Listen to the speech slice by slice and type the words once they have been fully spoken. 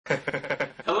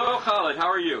Hello, Khaled.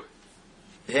 How are you?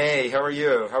 Hey, how are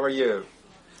you? How are you?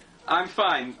 I'm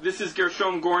fine. This is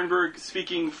Gershom Gorenberg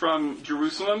speaking from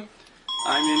Jerusalem.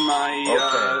 I'm in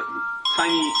my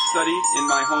tiny study in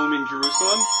my home in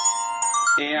Jerusalem.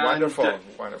 And,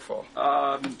 wonderful.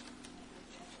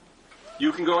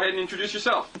 You can go ahead and introduce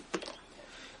yourself.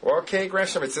 Well, okay,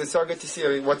 Gresham, it's all good to see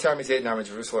you. What time is it now in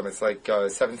Jerusalem? It's like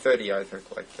 7:30, I think.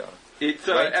 It's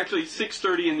right? Actually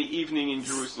 6:30 in the evening in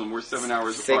Jerusalem. We're 7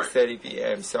 hours apart. 6:30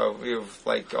 p.m. So you've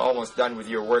almost done with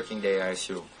your working day, I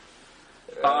assume.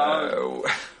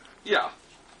 Yeah.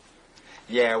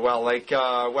 Yeah,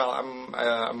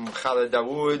 I'm Khaled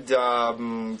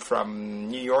Dawoud from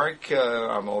New York.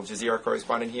 I'm a Jazeera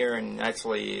correspondent here, and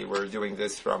actually we're doing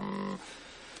this from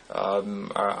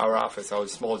our office, our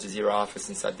small Jazeera office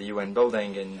inside the UN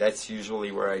building, and that's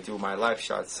usually where I do my live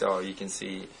shots. So you can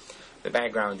see the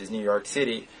background is New York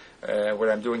City.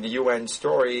 Where I'm doing the UN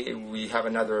story, we have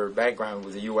another background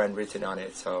with the UN written on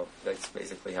it. So that's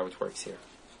basically how it works here.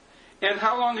 And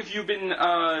how long have you been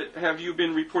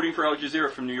reporting for Al Jazeera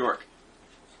from New York?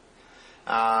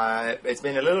 It's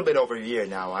been a little bit over a year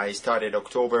now. I started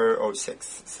October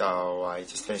 '06, so I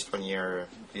just finished 1 year,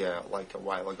 like a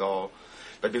while ago.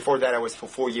 But before that, I was for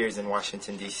 4 years in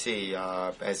Washington, D.C.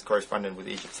 As correspondent with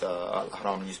Egypt's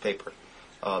Al-Ahram newspaper.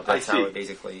 That's how I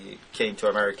basically came to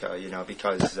America,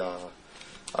 because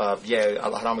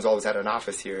Al-Ahram has always had an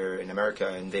office here in America,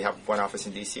 and they have one office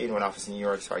in D.C. and one office in New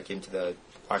York, so I came to the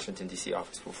Washington, D.C.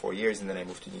 office for 4 years, and then I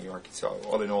moved to New York. So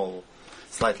all in all,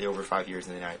 slightly over 5 years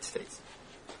in the United States.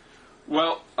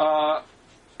 Well,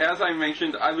 as I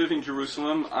mentioned, I live in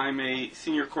Jerusalem. I'm a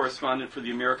senior correspondent for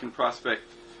the American Prospect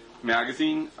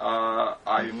magazine.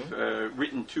 I've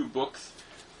written 2 books.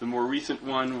 The more recent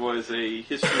one was a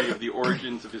history of the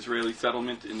origins of Israeli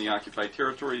settlement in the occupied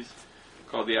territories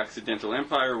called The Accidental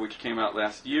Empire, which came out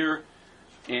last year.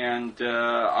 And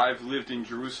I've lived in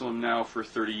Jerusalem now for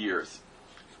 30 years.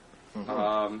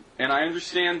 And I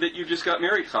understand that you just got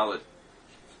married, Khaled.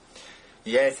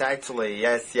 Yes, actually,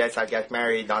 yes. I got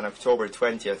married on October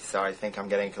 20th, so I think I'm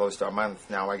getting close to a month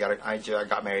now. I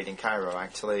got married in Cairo,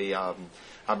 actually.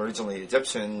 I'm originally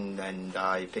Egyptian, and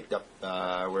I picked up,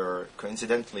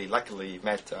 coincidentally, luckily,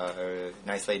 met a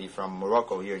nice lady from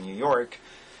Morocco here in New York.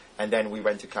 And then we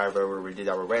went to Cairo where we did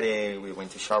our wedding. We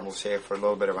went to Sharm el-Sheikh for a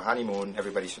little bit of a honeymoon.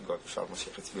 Everybody should go to Sharm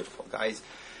el-Sheikh. It's beautiful, guys.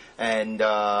 And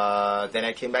then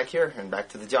I came back here and back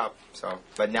to the job.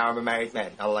 But now I'm a married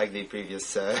man, unlike the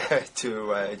previous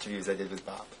 2 interviews I did with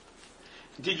Bob.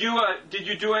 Did you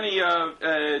do any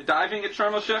diving at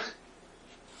Sharm el-Sheikh?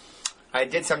 I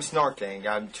did some snorkeling.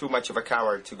 I'm too much of a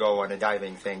coward to go on a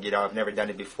diving thing. I've never done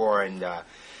it before, and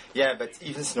but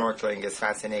even snorkeling is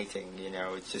fascinating.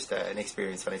 It's just an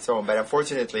experience on its own. But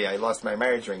unfortunately, I lost my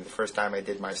marriage ring the first time I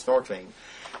did my snorkeling.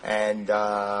 And,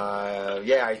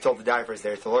 I told the divers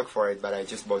there to look for it, but I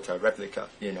just bought a replica,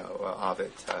 of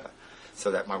it,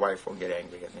 so that my wife won't get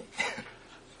angry at me.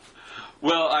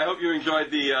 Well, I hope you enjoyed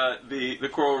the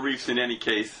coral reefs in any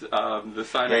case. The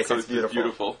Sinai coast is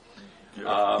beautiful.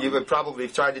 You would probably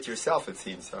have tried it yourself, it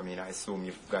seems. I mean, I assume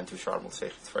you've gone to Sharm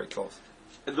el-Sheikh. It's very close.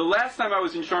 The last time I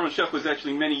was in Sharm el-Sheikh was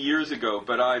actually many years ago,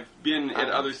 but I've been at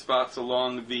other spots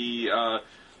along the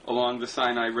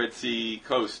Sinai Red Sea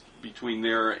coast between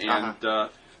there and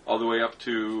all the way up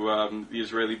to the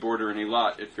Israeli border in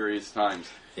Eilat at various times.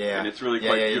 Yeah. And it's really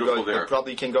quite beautiful there. You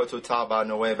probably can go to Taba,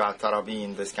 Nueva,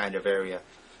 Tarabin, this kind of area.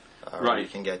 Right. You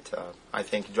can get, I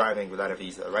think, driving without a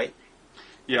visa, right?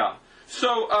 Yeah.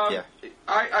 So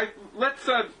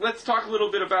let's talk a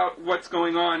little bit about what's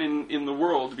going on in the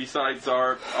world besides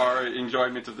our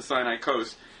enjoyment of the Sinai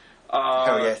coast.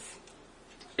 Yes.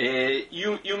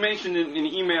 You mentioned in an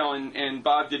email, and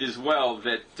Bob did as well,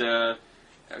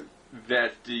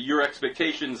 that your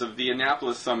expectations of the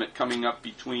Annapolis summit coming up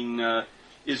between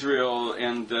Israel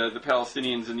and the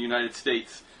Palestinians in the United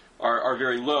States are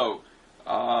very low.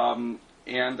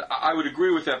 And I would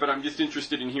agree with that, but I'm just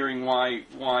interested in hearing why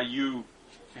you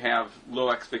have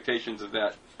low expectations of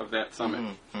that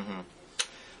summit.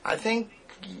 I think,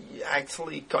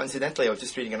 actually, coincidentally, I was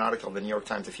just reading an article in the New York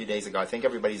Times a few days ago. I think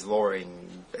everybody's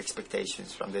lowering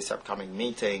expectations from this upcoming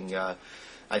meeting.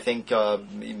 I think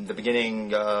in the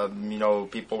beginning,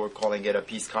 people were calling it a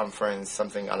peace conference,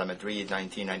 something a la Madrid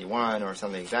 1991 or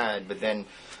something like that. But then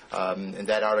in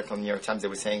that article in the New York Times, they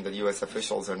were saying that U.S.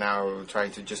 officials are now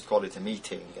trying to just call it a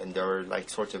meeting, and they're like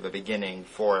sort of a beginning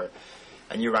for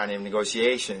a new round of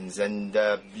negotiations. And,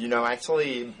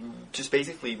 actually, just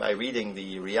basically by reading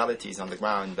the realities on the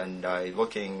ground and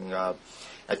looking at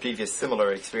previous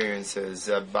similar experiences,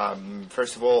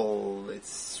 first of all,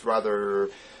 it's rather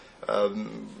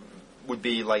would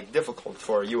be like difficult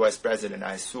for a U.S. president,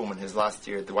 I assume, in his last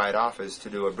year at the White Office to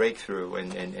do a breakthrough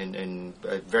in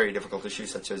a very difficult issue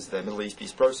such as the Middle East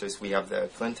peace process. We have the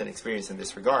Clinton experience in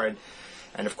this regard.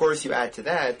 And of course, you add to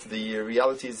that the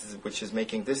realities which is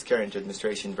making this current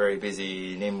administration very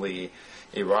busy, namely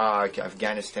Iraq,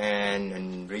 Afghanistan,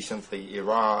 and recently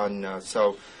Iran.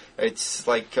 So it's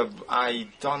like I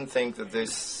don't think that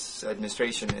this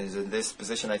administration is in this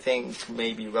position. I think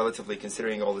maybe relatively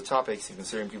considering all the topics and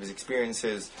considering people's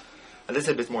experiences, a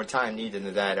little bit more time needed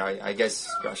than that. I guess,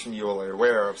 Gershom, you all are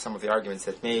aware of some of the arguments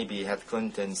that maybe had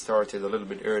Clinton started a little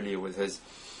bit earlier with his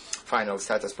final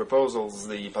status proposals,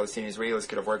 the Palestinian Israelis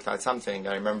could have worked out something.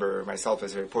 I remember myself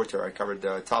as a reporter, I covered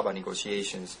the Taba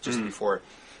negotiations just before,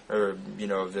 the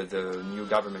new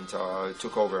government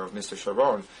took over of Mr.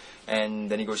 Sharon, and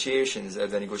the negotiators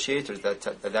that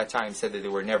at that time said that they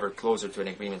were never closer to an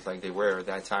agreement like they were at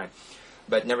that time.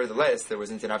 But nevertheless, there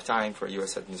wasn't enough time for a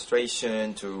U.S.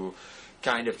 administration to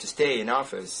stay in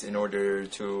office in order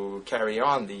to carry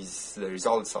on the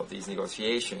results of these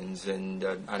negotiations, and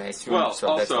I assume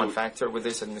that's one factor with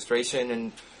this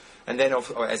administration, and then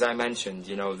as I mentioned,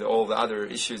 all the other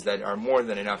issues that are more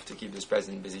than enough to keep this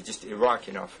president busy. Just Iraq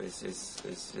enough is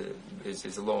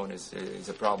alone is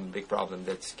a problem, big problem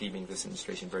that's keeping this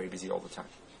administration very busy all the time.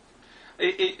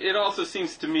 It also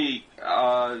seems to me,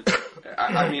 I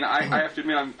have to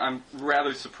admit, I'm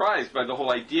rather surprised by the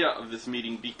whole idea of this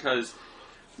meeting, because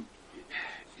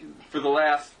for the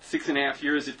last 6.5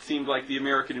 years, it seemed like the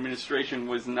American administration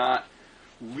was not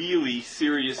really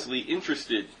seriously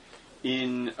interested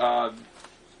in,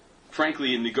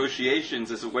 frankly, in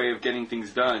negotiations as a way of getting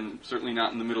things done, certainly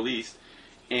not in the Middle East.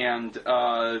 And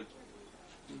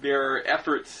their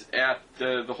efforts at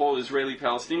the whole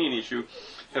Israeli-Palestinian issue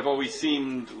have always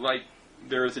seemed like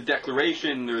there is a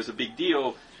declaration, there is a big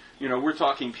deal, we're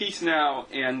talking peace now,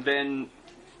 and then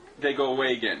they go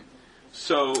away again.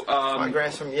 So,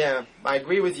 Gresham, yeah, I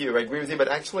agree with you, but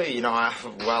actually,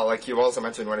 like you also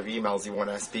mentioned in one of your emails, you want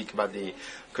to speak about the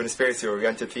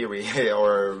conspiracy-oriented theory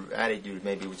or attitude,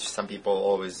 maybe, which some people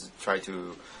always try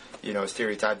to,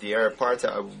 stereotype the Arab part,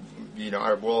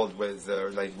 Arab world with,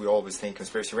 we always think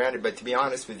conspiracy-oriented, but to be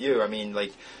honest with you,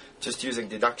 just using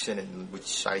deduction,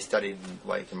 which I studied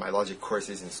in my logic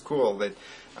courses in school, that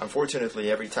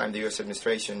unfortunately every time the U.S.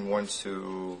 administration wants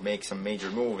to make some major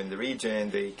move in the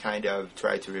region, they try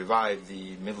to revive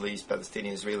the Middle East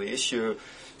Palestinian-Israeli issue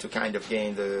to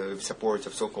gain the support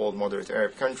of so-called moderate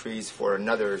Arab countries for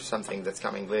another something that's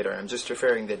coming later. I'm just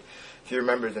referring that if you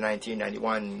remember the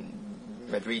 1991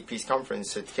 Madrid Peace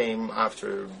Conference, it came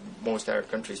after most Arab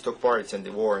countries took part in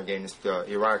the war against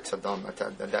Iraq, Saddam,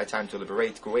 at that time to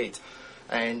liberate Kuwait.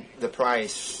 And the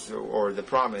price or the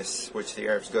promise which the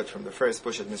Arabs got from the first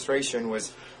Bush administration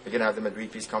was we're going to have the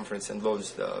Madrid Peace Conference and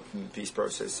launch the peace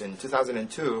process. In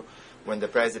 2002, when the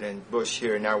President Bush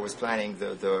here now was planning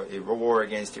the war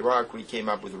against Iraq, we came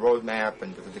up with a roadmap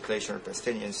and with the declaration of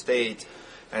Palestinian state.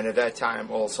 And at that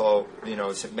time also,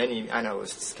 many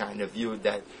analysts viewed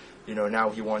that now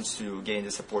he wants to gain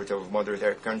the support of moderate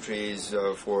Arab countries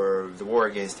for the war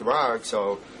against Iraq,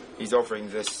 so he's offering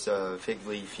this fig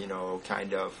leaf,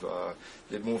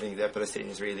 moving the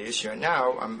Palestinian-Israeli issue. And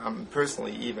now, I'm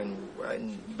personally,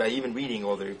 by reading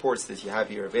all the reports that you have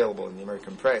here available in the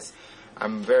American press,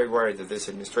 I'm very worried that this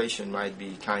administration might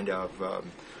be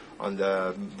on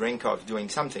the brink of doing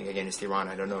something against Iran.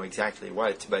 I don't know exactly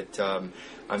what, but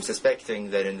I'm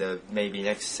suspecting that in the maybe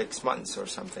next 6 months or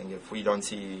something, if we don't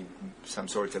see some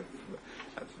sort of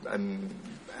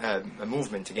a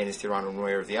movement against Iran one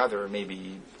way or the other,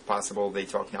 maybe possible. They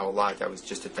talk now a lot. I was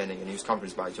just attending a news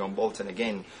conference by John Bolton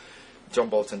again. John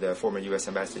Bolton, the former U.S.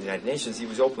 ambassador to the United Nations, he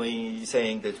was openly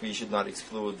saying that we should not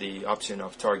exclude the option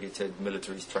of targeted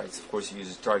military strikes. Of course, he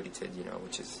uses targeted,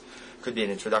 which could be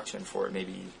an introduction for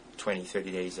maybe 20,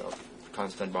 30 days of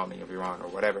constant bombing of Iran or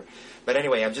whatever. But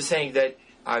anyway, I'm just saying that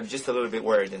I'm just a little bit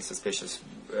worried and suspicious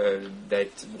that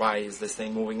why is this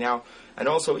thing moving now? And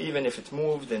also, even if it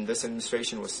moved and this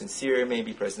administration was sincere,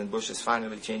 maybe President Bush is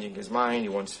finally changing his mind. He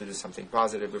wants to do something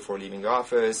positive before leaving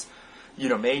office.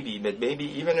 Maybe, but maybe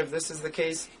even if this is the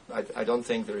case, I don't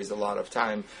think there is a lot of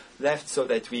time left so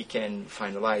that we can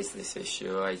finalize this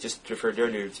issue. I just referred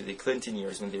earlier to the Clinton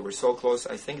years when they were so close.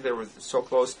 I think they were so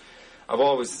close. I've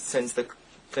always, since the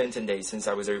Clinton days, since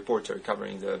I was a reporter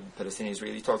covering the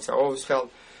Palestinian-Israeli talks, I always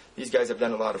felt these guys have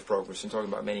done a lot of progress in talking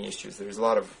about many issues. There's a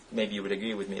lot of, maybe you would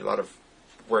agree with me, a lot of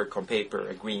work on paper,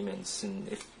 agreements, and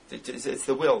if it's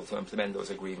the will to implement those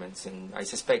agreements. And I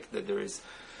suspect that there is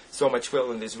so much will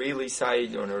on the Israeli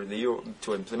side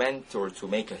to implement or to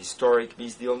make a historic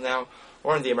peace deal now,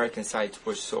 or on the American side to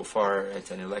push so far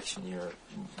at an election year,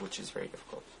 which is very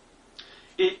difficult.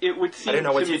 It would seem. I don't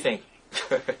know what to you me, think.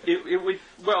 it would.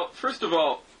 Well, first of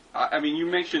all, I mean, you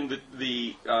mentioned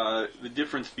the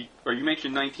difference, or you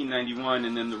mentioned 1991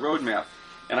 and then the roadmap,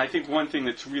 and I think one thing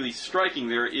that's really striking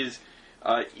there is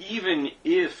even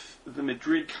if the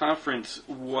Madrid conference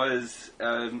was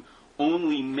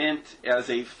only meant as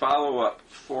a follow-up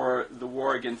for the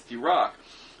war against Iraq,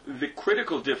 the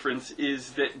critical difference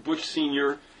is that Bush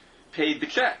Sr. paid the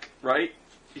check, right?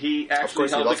 He actually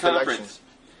held the conference,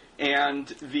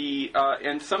 and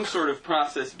and some sort of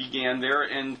process began there,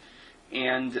 and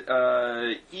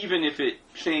even if it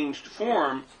changed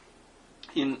form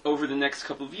over the next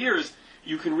couple of years,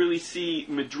 you can really see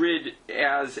Madrid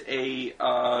as a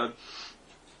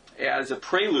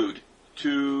prelude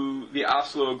to the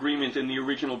Oslo Agreement and the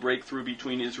original breakthrough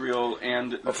between Israel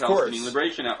and the Palestinian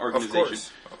Liberation Organization.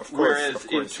 Of course. Whereas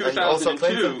in 2002, and also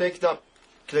Clinton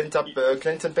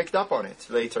picked up on it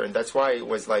later, and that's why it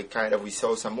was like kind of we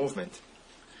saw some movement.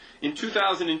 In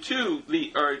 2002,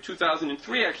 or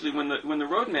 2003 actually, when the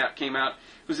roadmap came out,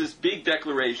 it was this big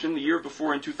declaration. The year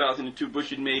before, in 2002, Bush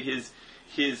had made his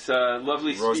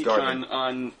lovely speech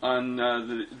on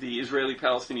the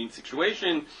Israeli-Palestinian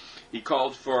situation. He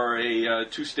called for a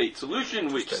two-state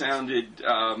solution, which sounded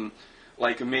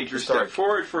like a major step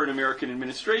forward for an American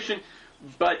administration.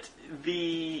 But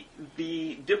the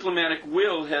diplomatic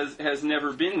will has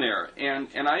never been there.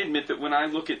 And I admit that when I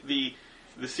look at the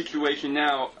situation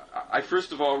now, I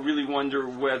first of all really wonder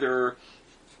whether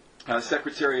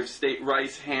Secretary of State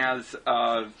Rice has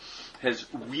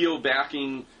real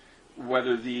backing,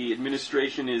 whether the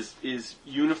administration is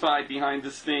unified behind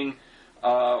this thing,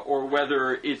 or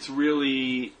whether it's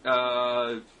really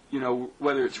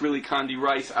whether it's really Condi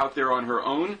Rice out there on her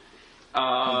own.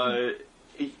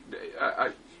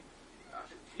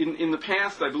 In the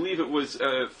past, I believe it was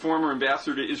former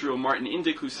ambassador to Israel Martin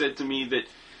Indyk who said to me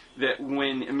that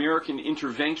when American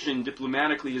intervention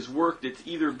diplomatically has worked, it's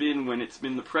either been when it's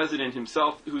been the president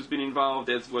himself who's been involved,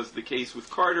 as was the case with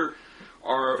Carter,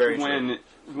 or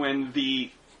when the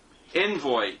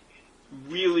envoy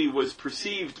really was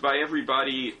perceived by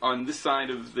everybody on this side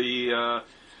of the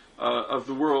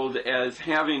world as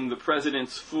having the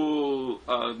president's full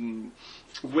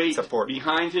weight support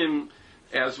behind him,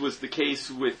 as was the case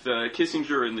with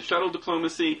Kissinger and the shuttle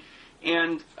diplomacy.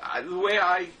 And the way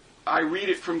I read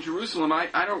it from Jerusalem,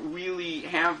 I don't really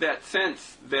have that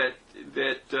sense that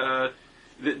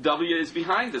W is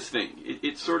behind this thing.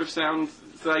 It sort of sounds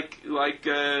like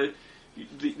the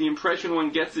impression one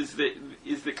gets is that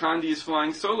Condi is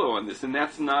flying solo on this, and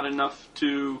that's not enough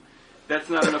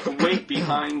weight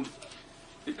behind.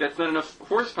 That's not enough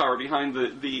horsepower behind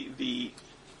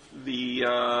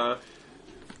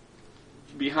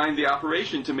behind the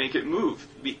operation to make it move.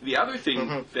 The other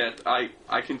thing that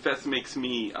I confess makes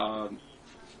me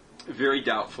very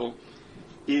doubtful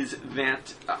is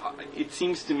that it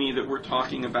seems to me that we're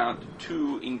talking about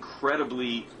two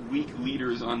incredibly weak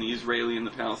leaders on the Israeli and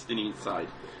the Palestinian side.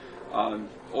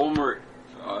 Olmert,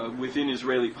 within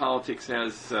Israeli politics,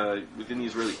 within the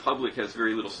Israeli public, has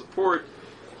very little support.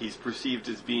 He's perceived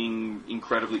as being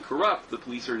incredibly corrupt. The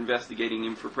police are investigating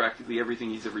him for practically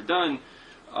everything he's ever done.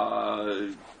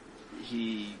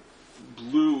 He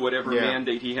blew whatever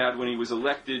mandate he had when he was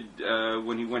elected,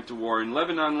 when he went to war in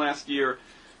Lebanon last year.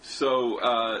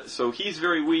 So he's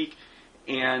very weak.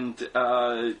 And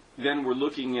then we're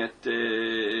looking at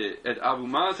Abu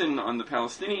Mazen on the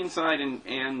Palestinian side,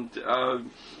 and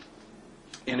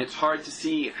it's hard to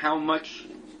see how much.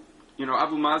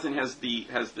 Abu Mazen has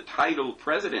the title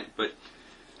president, but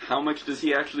how much does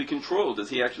he actually control? Does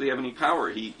he actually have any power?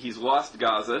 He's lost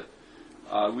Gaza.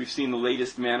 We've seen the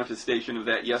latest manifestation of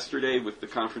that yesterday with the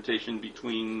confrontation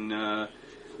between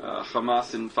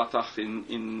Hamas and Fatah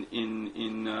in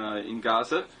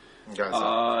Gaza.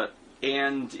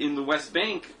 And in the West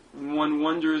Bank, one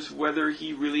wonders whether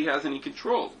he really has any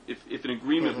control. If an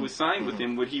agreement was signed with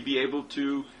him, would he be able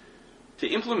to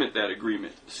implement that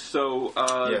agreement? So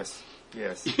yes.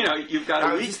 You've got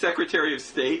a weak Secretary of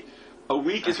State, a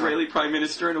weak Israeli Prime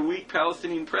Minister, and a weak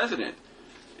Palestinian president.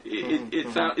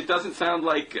 It doesn't sound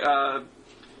like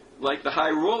the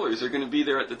high rollers are going to be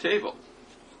there at the table.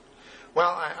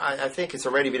 Well, I think it's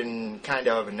already been kind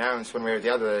of announced one way or the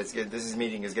other that this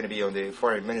meeting is going to be on the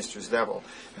foreign ministers level.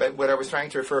 But what I was trying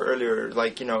to refer earlier,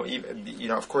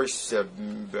 of course,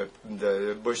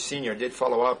 the Bush Senior did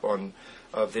follow up on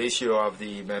the issue of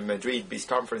the Madrid peace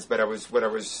conference. But what I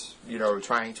was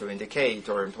trying to indicate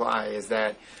or imply is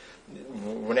that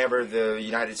whenever the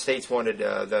United States wanted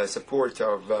the support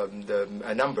of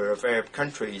a number of Arab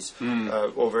countries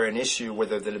over an issue,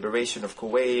 whether the liberation of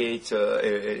Kuwait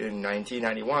in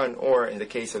 1991 or in the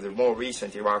case of the more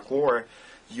recent Iraq war,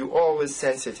 you always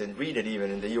sense it and read it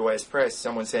even in the U.S. press,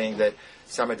 someone saying that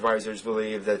some advisors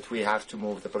believe that we have to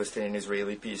move the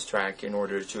Palestinian-Israeli peace track in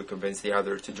order to convince the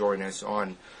other to join us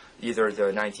on either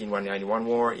the 1991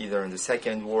 war, either in the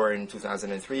second war in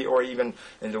 2003, or even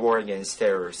in the war against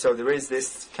terror. So there is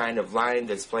this kind of line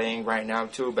that's playing right now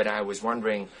too, but I was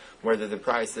wondering whether the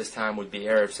price this time would be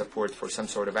Arab support for some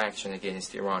sort of action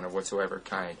against Iran of whatsoever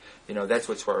kind. That's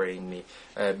what's worrying me.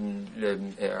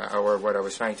 Or what I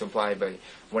was trying to imply by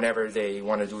whenever they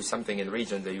want to do something in the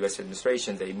region, the U.S.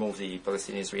 administration, they move the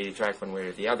Palestinian-Israeli track one way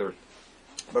or the other.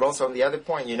 But also on the other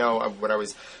point, what I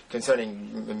was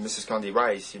concerning Mrs. Condi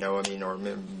Rice, or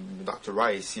Dr.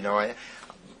 Rice,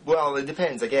 well, it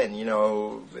depends. Again,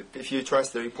 if you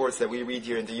trust the reports that we read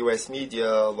here in the U.S.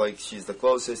 media, like she's the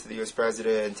closest to the U.S.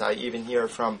 president, I even hear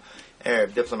from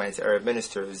Arab diplomats, Arab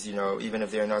ministers, even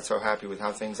if they're not so happy with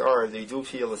how things are, they do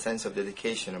feel a sense of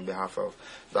dedication on behalf of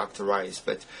Dr. Rice.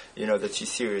 But, that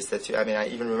she's serious. I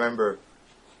even remember,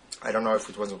 I don't know if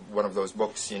it was one of those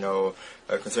books,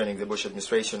 concerning the Bush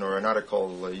administration or an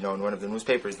article, in one of the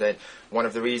newspapers, that one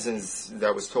of the reasons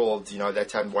that was told, at that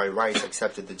time why Rice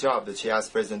accepted the job, that she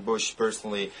asked President Bush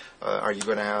personally, are you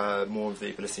going to move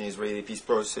the Palestinian-Israeli peace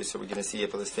process? Are we going to see a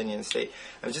Palestinian state?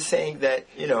 I'm just saying that,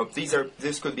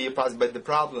 this could be a positive, but the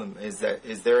problem is that,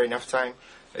 is there enough time?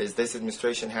 Is this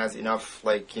administration has enough,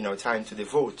 time to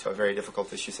devote to a very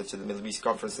difficult issue such as the Middle East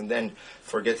Conference, and then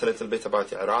forget a little bit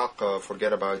about Iraq,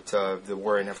 forget about the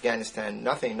war in Afghanistan?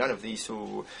 None of these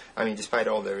despite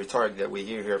all the rhetoric that we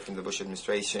hear here from the Bush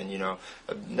administration,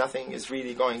 nothing is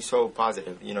really going so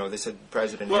positive. This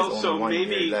president has only 1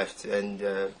 year left, and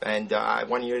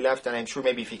 1 year left, and I'm sure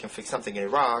maybe if he can fix something in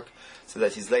Iraq so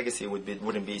that his legacy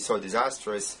wouldn't be so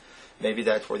disastrous, maybe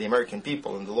that for the American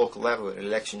people in the local level in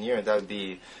election year, that would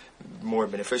be more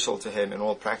beneficial to him in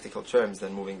all practical terms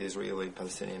than moving the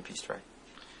Israeli-Palestinian peace track.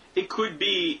 It could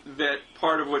be that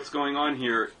part of what's going on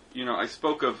here, I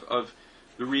spoke of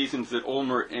the reasons that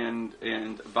Olmert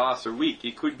and Abbas are weak.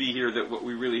 It could be here that what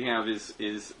we really have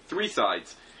is three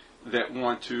sides that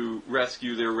want to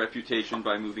rescue their reputation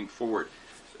by moving forward.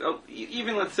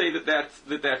 Even let's say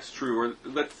that's true, or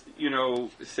let's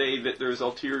say that there's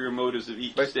ulterior motives of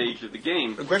each stage of the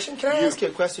game. Gresham, can I ask you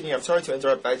a question here? I'm sorry to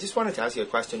interrupt, but I just wanted to ask you a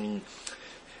question.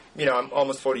 I'm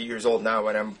almost 40 years old now,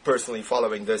 and I'm personally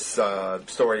following this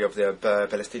story of the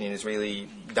Palestinian-Israeli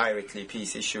directly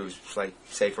peace issues,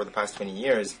 say, for the past 20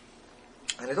 years.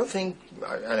 And I don't think,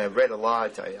 and I've read a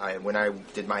lot. When I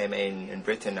did my MA in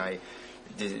Britain, I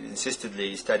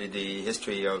insistedly studied the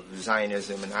history of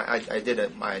Zionism, and I did,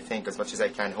 I think, as much as I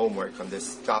can homework on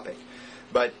this topic.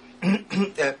 But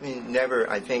never,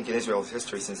 I think, in Israel's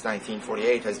history since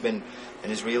 1948 has been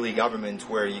an Israeli government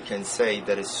where you can say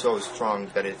that it's so strong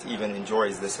that it even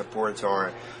enjoys the support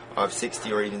of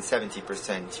 60 or even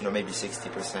 70%, maybe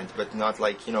 60%, but not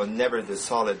never the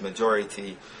solid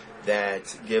majority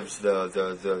that gives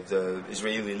the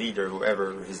Israeli leader,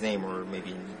 whoever his name, or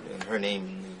maybe her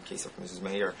name in case of Mrs.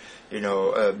 Meir,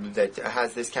 that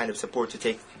has this kind of support to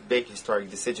take big historic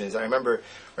decisions. I remember,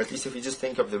 or at least if you just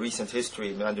think of the recent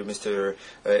history under Mr.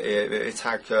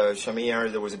 Itzhak Shamir,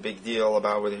 there was a big deal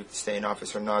about whether he could stay in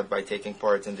office or not by taking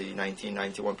part in the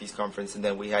 1991 peace conference, and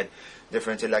then we had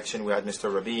different election. We had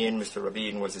Mr. Rabin. Mr.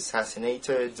 Rabin was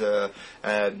assassinated.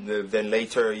 Then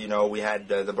later, we had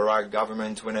the Barak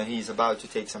government when he's about to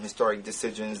take some historic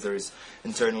decisions. There's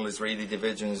internal Israeli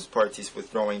divisions, parties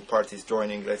withdrawing, parties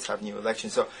joining. Let's have new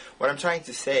elections. So what I'm trying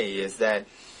to say is that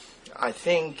I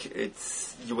think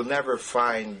you will never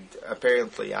find,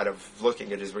 apparently, out of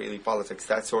looking at Israeli politics,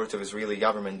 that sort of Israeli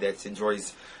government that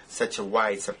enjoys such a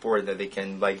wide support that they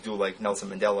can do like Nelson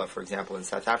Mandela, for example, in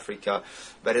South Africa.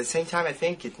 But at the same time, I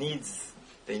think it needs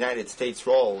the United States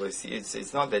role.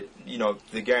 It's not that,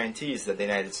 the guarantees that the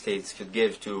United States could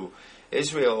give to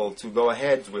Israel to go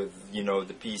ahead with,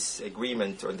 the peace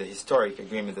agreement or the historic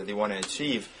agreement that they want to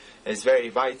achieve is very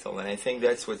vital, and I think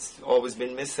that's what's always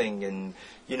been missing. And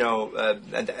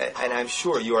and I'm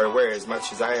sure you are aware, as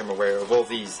much as I am aware, of all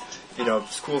these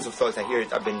schools of thought. I hear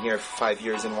it. I've been here for 5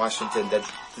 years in Washington. That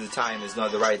the time is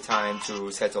not the right time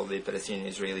to settle the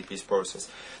Palestinian-Israeli peace process.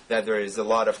 That there is a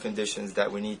lot of conditions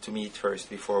that we need to meet first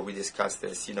before we discuss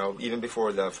this. Even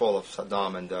before the fall of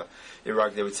Saddam and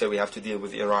Iraq, they would say we have to deal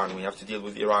with Iran, we have to deal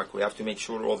with Iraq, we have to make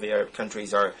sure all the Arab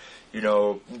countries are.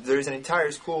 There is an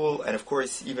entire school, and of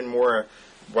course, even more.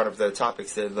 One of the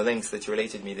topics, the links that you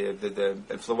related me, the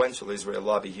influential Israel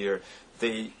lobby here,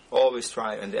 they always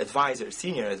try, and the advisors,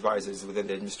 senior advisors within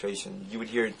the administration, you would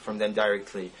hear it from them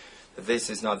directly, this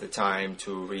is not the time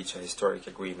to reach a historic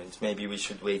agreement. Maybe we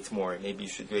should wait more. Maybe you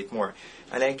should wait more.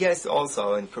 And I guess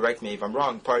also, and correct me if I'm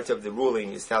wrong, part of the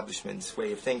ruling establishment's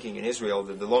way of thinking in Israel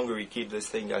that the longer you keep this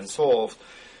thing unsolved,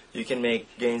 you can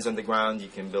make gains on the ground, you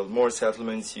can build more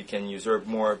settlements, you can usurp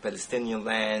more Palestinian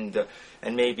land,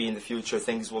 and maybe in the future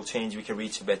things will change, we can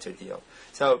reach a better deal.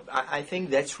 So I think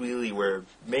that's really where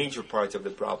major part of the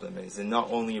problem is, and not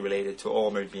only related to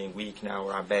Omer being weak now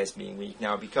or Abbas being weak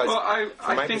now, because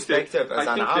from my perspective as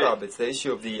an Arab, it's the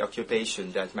issue of the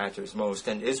occupation that matters most,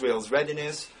 and Israel's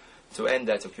readiness to end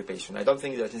that occupation. I don't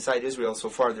think that inside Israel so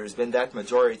far there's been that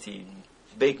majority,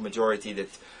 big majority that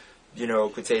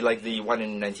could say, like the one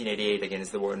in 1988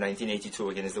 against the war, 1982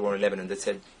 against the war in Lebanon, that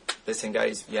said, listen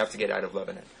guys, you have to get out of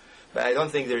Lebanon. But I don't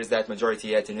think there is that majority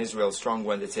yet in Israel, strong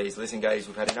one that says, listen guys,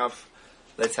 we've had enough,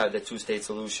 let's have the two-state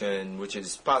solution, which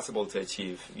is possible to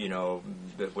achieve,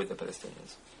 with the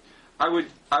Palestinians. I would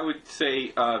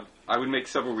say, I would make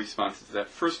several responses to that.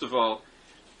 First of all,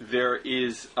 there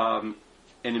is an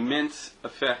immense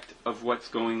effect of what's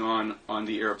going on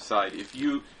the Arab side.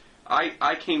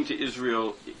 I came to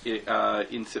Israel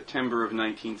in September of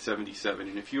 1977,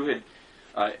 and if you had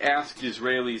asked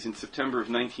Israelis in September of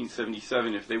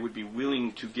 1977 if they would be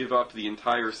willing to give up the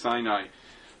entire Sinai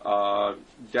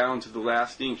down to the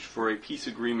last inch for a peace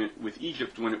agreement with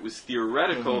Egypt when it was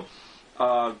theoretical,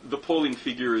 the polling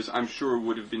figures, I'm sure,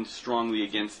 would have been strongly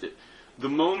against it. The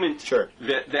moment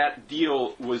that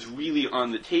deal was really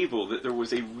on the table, that there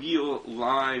was a real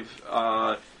live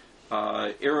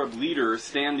Arab leader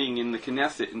standing in the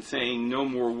Knesset and saying no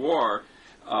more war,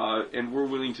 and we're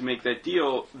willing to make that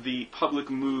deal, the public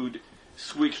mood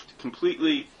switched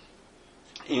completely,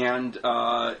 and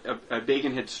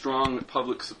Begin had strong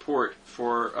public support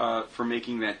for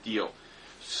making that deal.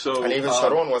 So, and even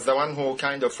Sharon was the one who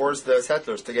kind of forced the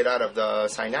settlers to get out of the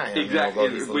Sinai.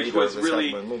 Exactly, which was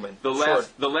really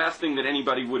the last thing that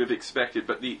anybody would have expected.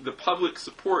 But the public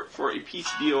support for a peace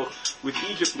deal with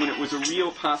Egypt, when it was a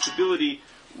real possibility,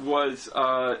 was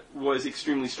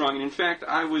extremely strong. And in fact,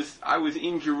 I was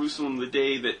in Jerusalem the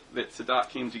day that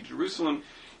Sadat came to Jerusalem,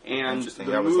 and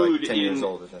the mood 10 years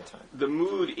old at that time. The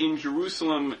mood in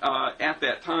Jerusalem at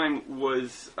that time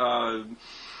was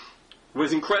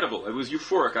incredible. It was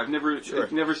euphoric. I've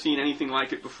never seen anything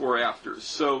like it before or after.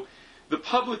 So the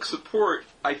public support,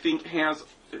 I think, has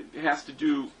to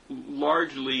do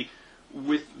largely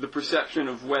with the perception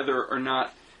of whether or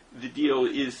not the deal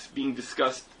is being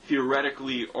discussed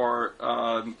theoretically or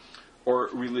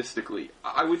realistically.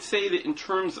 I would say that in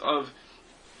terms of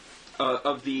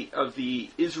the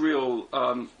Israel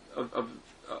of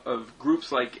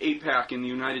groups like AIPAC in the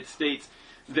United States,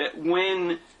 that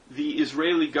when the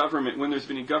Israeli government, when there's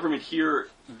been a government here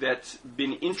that's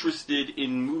been interested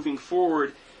in moving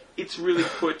forward, it's really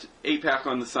put AIPAC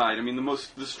on the side. I mean,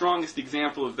 the strongest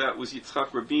example of that was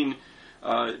Yitzhak Rabin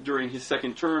during his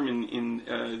second term in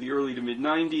the early to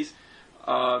mid-90s.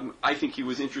 I think he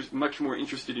was much more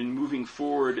interested in moving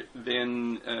forward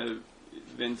than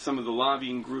some of the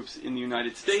lobbying groups in the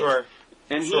United States.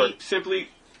 And he simply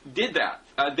did that.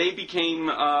 They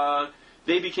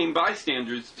became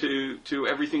bystanders to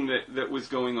everything that was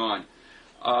going on.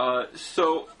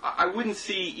 So I wouldn't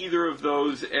see either of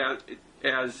those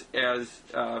as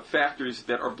factors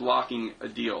that are blocking a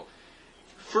deal.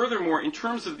 Furthermore, in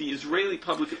terms of the Israeli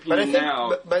public opinion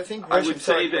I would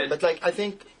say that. But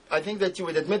I think that you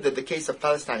would admit that the case of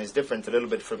Palestine is different a little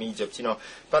bit from Egypt.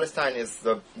 Palestine is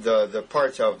the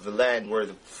part of the land where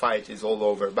the fight is all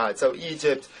over. But so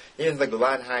Egypt, even the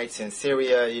Golan Heights in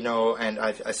Syria, and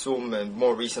I assume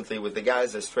more recently with the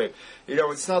Gaza Strip,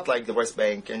 it's not like the West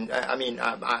Bank. And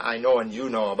I know and you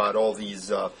know about all these,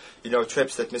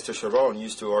 trips that Mr. Sharon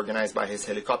used to organize by his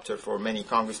helicopter for many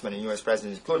congressmen and U.S.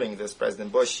 presidents, including this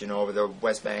President Bush, over the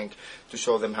West Bank to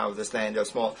show them how this land is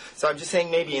small. So I'm just saying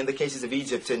maybe in the cases of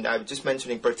Egypt, and I'm just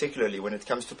mentioning particularly when it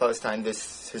comes to Palestine,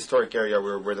 this historic area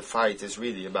where the fight is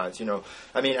really about,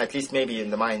 at least maybe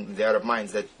in the Arab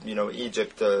minds that,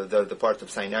 Egypt, the part of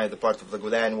Sinai, the part of the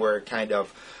Golan were kind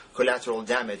of collateral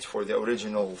damage for the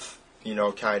original,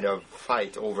 kind of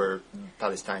fight over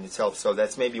Palestine itself. So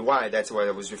that's maybe why, that's why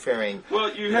I was referring.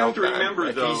 Well, you have to remember,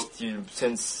 at least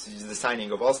since the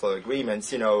signing of Oslo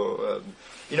agreements, Barak,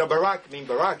 I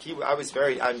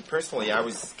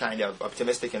was kind of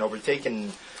optimistic and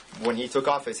overtaken when he took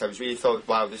office. I was really thought,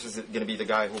 wow, this is going to be the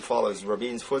guy who follows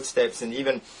Rabin's footsteps. And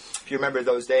even if you remember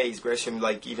those days, Gresham,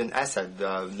 like even Assad,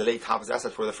 the late Hafiz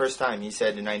Assad, for the first time, he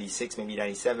said in 96, maybe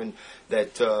 97,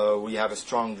 that we have a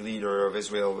strong leader of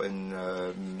Israel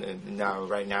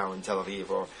right now in Tel Aviv,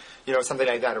 or something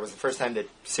like that. It was the first time that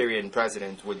Syrian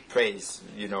president would praise,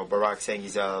 Barak, saying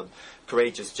he's a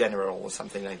courageous general or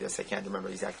something like this. I can't remember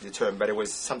exactly the term, but it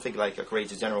was something like a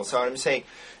courageous general. So I'm saying,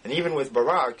 and even with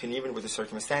Barak, and even with the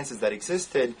circumstances that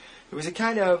existed, I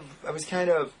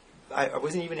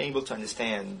wasn't even able to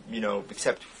understand,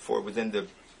 except for within the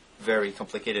very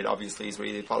complicated, obviously,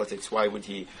 Israeli politics. Why would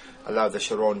he allow the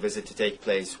Sharon visit to take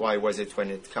place? Why was it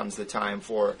when it comes the time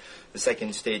for the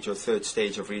second stage or third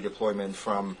stage of redeployment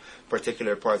from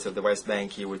particular parts of the West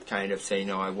Bank, he would kind of say,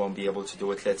 no, I won't be able to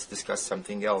do it, let's discuss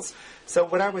something else. So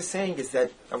what I was saying is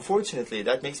that, unfortunately,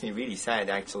 that makes me really sad,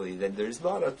 actually, that there's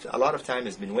a lot of time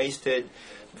has been wasted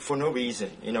for no reason,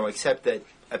 except that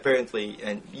apparently,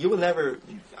 and you will never,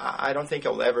 I don't think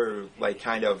I'll ever,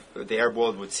 the Arab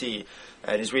world would see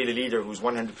an Israeli leader who's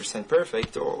 100%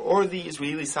 perfect, or the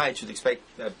Israeli side should expect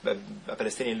a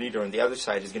Palestinian leader on the other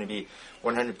side is going to be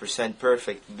 100%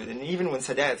 perfect. And even when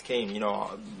Sadat came,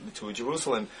 to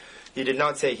Jerusalem, he did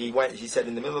not say, he said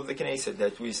in the middle of the Knesset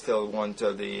that we still want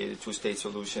the two-state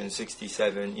solution,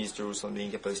 67, East Jerusalem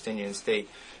being a Palestinian state.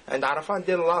 And Arafat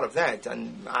did a lot of that.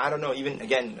 And I don't know, even,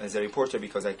 again, as a reporter,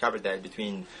 because I covered that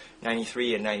between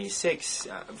 93 and 96,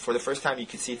 for the first time you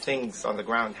could see things on the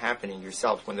ground happening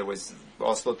yourself. When there was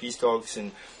Oslo peace talks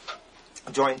and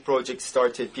joint projects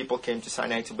started, people came to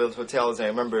Sinai to build hotels. I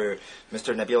remember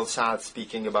Mr. Nabil Saad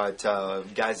speaking about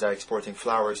Gaza exporting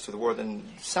flowers to the world, and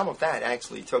some of that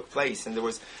actually took place, and there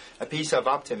was a piece of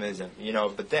optimism,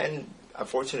 but then,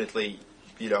 unfortunately,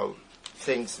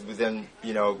 things within,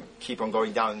 keep on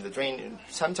going down the drain, and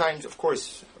sometimes, of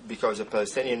course, because of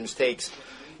Palestinian mistakes,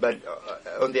 but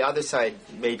on the other side,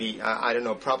 maybe, I don't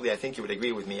know, probably I think you would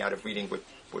agree with me out of reading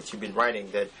what you've been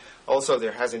writing, that also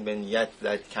there hasn't been yet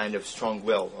that kind of strong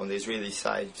will on the Israeli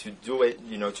side to do it,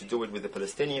 to do it with the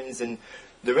Palestinians. And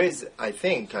there is, I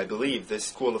believe, this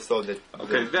school of thought that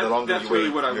the longer that's you wait, really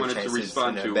what I your wanted to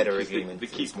respond to. Better agreement. The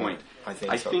key point. I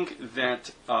think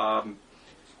that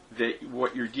that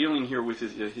what you're dealing here with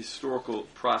is a historical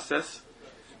process.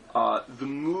 The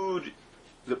mood,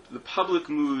 the public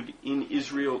mood in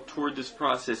Israel toward this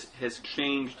process has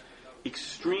changed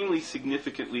extremely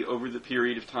significantly over the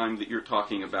period of time that you're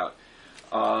talking about.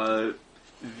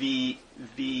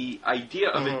 The idea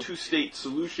of a two-state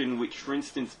solution, which, for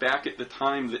instance, back at the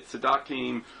time that Sadat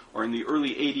came, or in the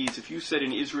early 80s, if you said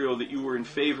in Israel that you were in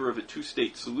favor of a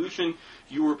two-state solution,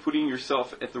 you were putting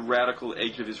yourself at the radical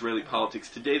edge of Israeli politics.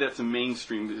 Today, that's a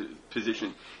mainstream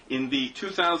position. In the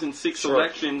 2006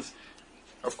 elections...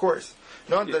 Of course.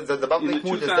 No, the public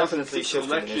mood is definitely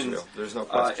shifting in Israel. There's no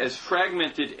question. As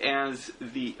fragmented as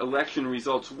the election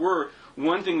results were,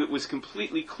 one thing that was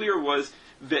completely clear was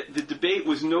that the debate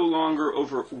was no longer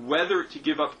over whether to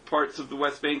give up parts of the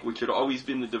West Bank, which had always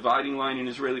been the dividing line in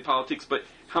Israeli politics, but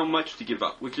how much to give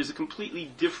up, which is a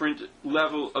completely different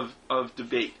level of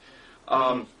debate.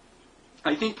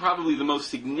 I think probably the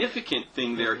most significant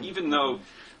thing there, even though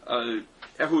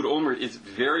Ehud Olmert is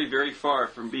very, very far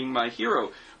from being my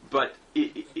hero, but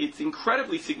it's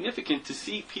incredibly significant to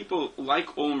see people like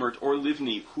Olmert or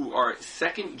Livni, who are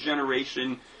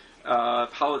second-generation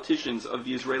politicians of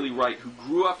the Israeli right, who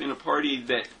grew up in a party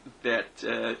that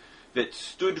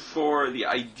stood for the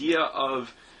idea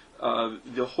of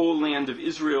the whole land of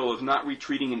Israel, of not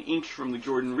retreating an inch from the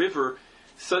Jordan River,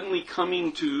 suddenly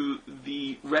coming to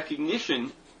the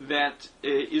recognition that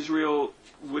Israel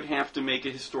would have to make a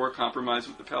historic compromise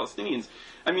with the Palestinians.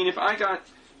 I mean, if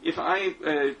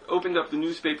I opened up the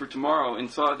newspaper tomorrow and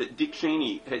saw that Dick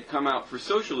Cheney had come out for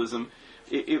socialism,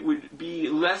 it would be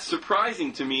less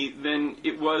surprising to me than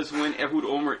it was when Ehud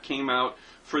Olmert came out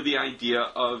for the idea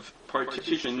of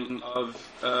partition of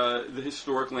the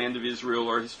historic land of Israel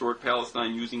or historic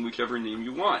Palestine, using whichever name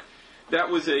you want. That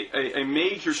was a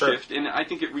major shift, and I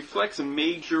think it reflects a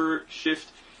major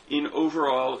shift in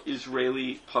overall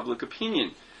Israeli public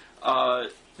opinion.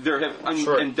 There have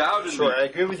undoubtedly... Sure, I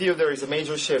agree with you. There is a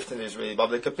major shift in Israeli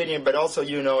public opinion, but also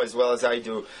you know as well as I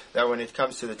do that when it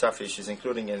comes to the tough issues,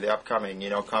 including in the upcoming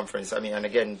conference, I mean, and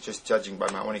again, just judging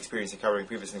by my own experience in covering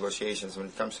previous negotiations, when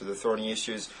it comes to the thorny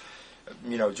issues,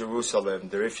 Jerusalem,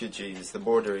 the refugees, the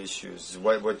border issues,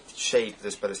 what shape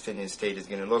this Palestinian state is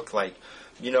going to look like,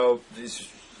 this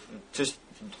just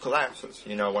collapses,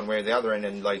 one way or the other, and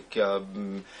then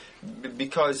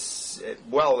because,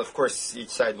 of course, each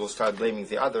side will start blaming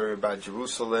the other about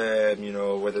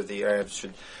Jerusalem, whether the Arabs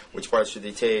which parts should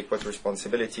they take, what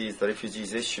responsibilities, the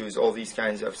refugees issues, all these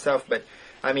kinds of stuff. But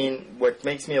I mean, what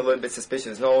makes me a little bit suspicious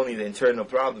is not only the internal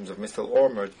problems of Mr.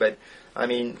 Ormert, but, I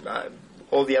mean,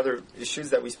 all the other issues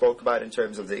that we spoke about in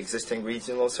terms of the existing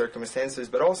regional circumstances,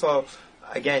 but also,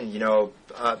 again,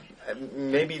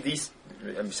 maybe these,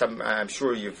 I'm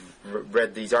sure you've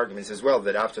read these arguments as well,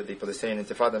 that after the Palestinian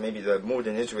Intifada, maybe the mood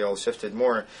in Israel shifted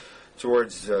more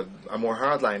towards a more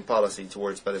hardline policy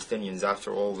towards Palestinians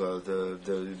after all the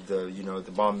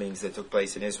bombings that took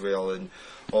place in Israel and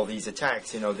all these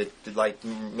attacks. That like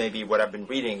maybe what I've been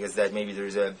reading is that maybe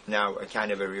there's now a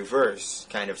kind of a reverse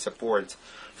kind of support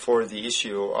for the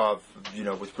issue of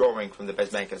withdrawing from the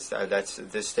West Bank. That's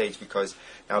at this stage, because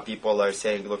now people are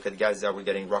saying, look at Gaza, we're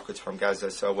getting rockets from Gaza,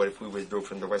 so what if we withdraw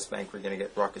from the West Bank? We're going to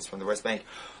get rockets from the West Bank.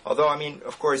 Although, I mean,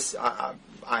 of course,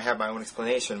 I have my own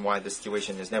explanation why the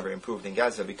situation has never improved in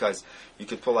Gaza, because you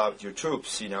could pull out your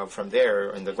troops, from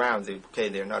there on the ground.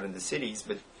 They're not in the cities,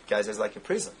 but Gaza is like a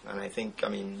prison. And I think,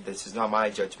 this is not my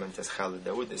judgment as Khaled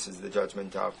Dawoud. This is the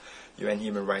judgment of UN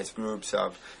human rights groups,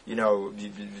 of,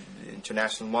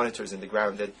 international monitors on the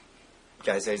ground, that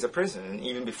Gaza is a prison. And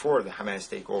even before the Hamas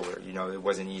takeover, it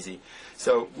wasn't easy.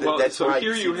 So that's why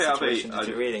here you see the situation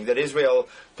deteriorating. That Israel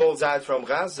pulls out from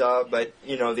Gaza, but,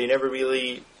 they never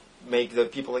really make the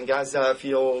people in Gaza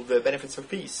feel the benefits of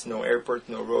peace. No airport,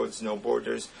 no roads, no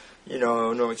borders,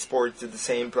 no export to the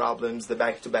same problems, the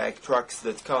back-to-back trucks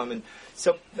that come. And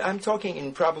so I'm talking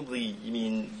in probably,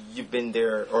 you've been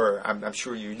there, or I'm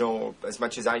sure you know as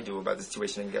much as I do about the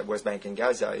situation in West Bank and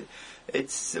Gaza.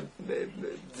 It's the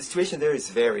situation there is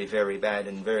very, very bad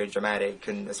and very dramatic.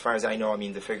 And as far as I know,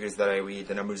 the figures that I read,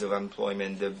 the numbers of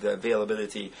unemployment, the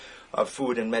availability of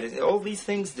food and medicine, all these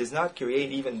things does not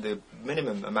create even the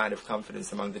minimum amount of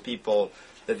confidence among the people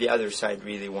that the other side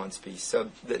really wants peace. So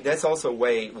that's also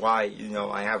why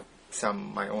I have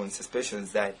my own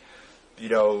suspicions that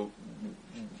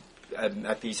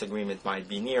a peace agreement might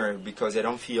be near, because I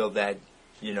don't feel that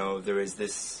there is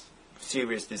this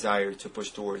serious desire to push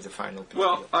towards a final peace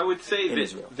deal. I would say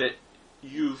Israel. that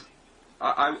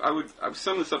I would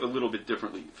sum this up a little bit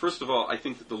differently. First of all, I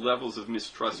think that the levels of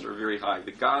mistrust are very high.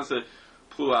 The Gaza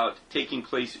pullout taking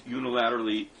place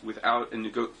unilaterally without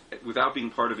being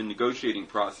part of a negotiating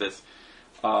process,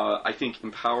 I think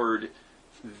empowered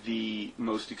the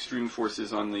most extreme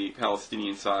forces on the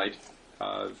Palestinian side.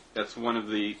 That's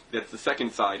the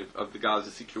second side of the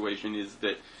Gaza situation, is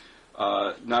that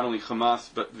not only Hamas,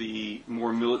 but the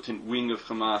more militant wing of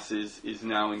Hamas is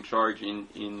now in charge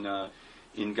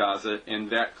in Gaza, and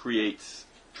that creates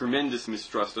tremendous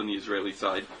mistrust on the Israeli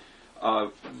side.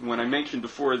 When I mentioned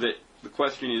before that the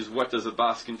question is, what does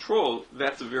Abbas control?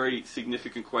 That's a very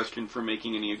significant question for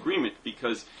making any agreement,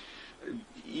 because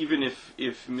even if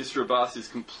Mr. Abbas is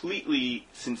completely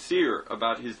sincere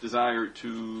about his desire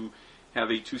to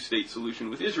have a two-state solution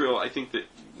with Israel, I think that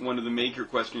one of the major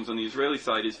questions on the Israeli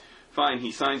side is, fine,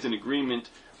 he signs an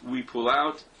agreement, we pull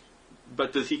out,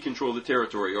 but does he control the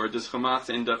territory, or does Hamas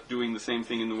end up doing the same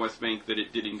thing in the West Bank that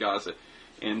it did in Gaza?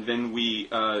 And then we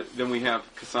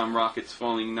have Qassam rockets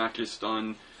falling not just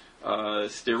on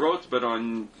Sderot, but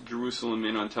on Jerusalem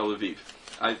and on Tel Aviv.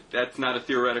 That's not a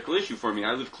theoretical issue for me.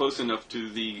 I live close enough to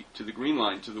the Green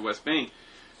Line, to the West Bank,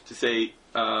 to say,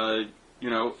 I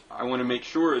want to make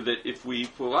sure that if we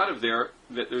pull out of there,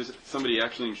 that there's somebody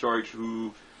actually in charge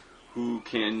who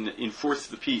can enforce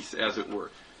the peace, as it were.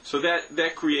 So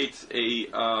that creates a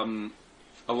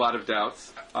lot of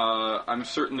doubts. I'm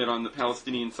certain that on the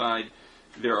Palestinian side,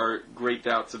 there are great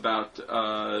doubts about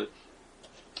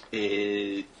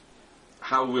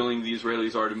how willing the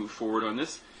Israelis are to move forward on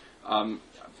this.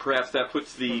 Perhaps that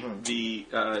puts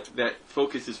that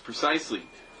focuses precisely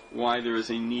why there is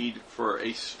a need for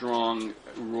a strong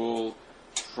role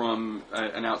from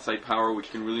an outside power,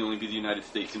 which can really only be the United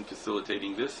States, in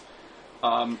facilitating this.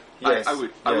 Yes. I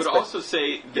would also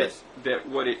say that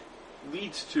what it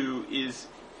leads to is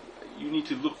you need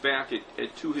to look back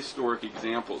at two historic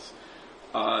examples.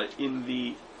 In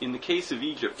the case of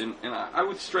Egypt, and I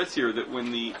would stress here that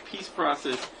when the peace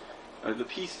process, the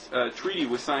peace treaty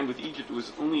was signed with Egypt, it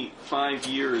was only 5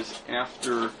 years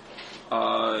after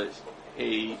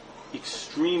a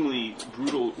extremely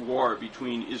brutal war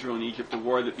between Israel and Egypt, a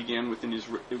war that began with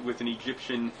an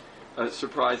Egyptian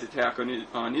surprise attack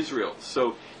on Israel.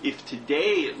 So if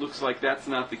today it looks like that's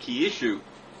not the key issue,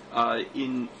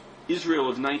 in Israel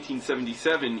of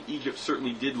 1977, Egypt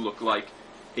certainly did look like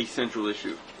a central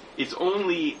issue. It's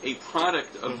only a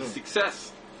product of the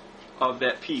success of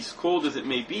that peace, cold as it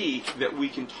may be, that we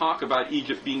can talk about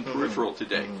Egypt being peripheral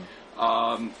today.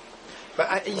 But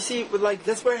But you see, like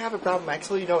that's where I have a problem.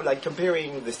 Actually, like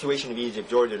comparing the situation of Egypt,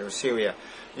 Jordan, or Syria,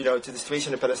 to the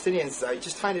situation of Palestinians, I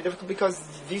just find it difficult because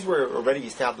these were already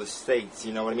established states.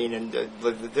 You know what I mean? And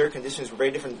their conditions were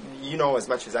very different. You know as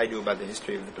much as I do about the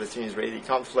history of the Palestinian-Israeli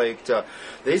conflict, the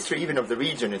history even of the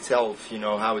region itself.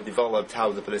 How it developed,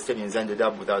 how the Palestinians ended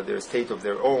up without their state of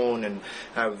their own, and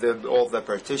how all the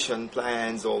partition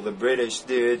plans, all the British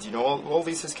did. All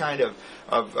this is kind of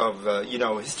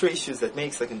history issues that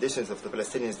makes the conditions of the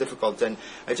Palestinians difficult. And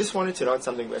I just wanted to note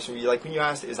something, like when you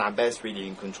asked, is Abbas really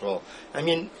in control? I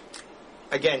mean,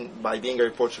 again, by being a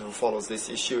reporter who follows this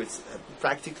issue, it's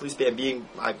practically speaking,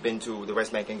 I've been to the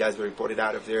West Bank and guys were reported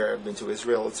out of there. I've been to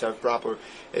Israel itself proper.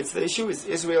 The issue is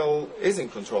Israel is in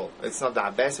control. It's not that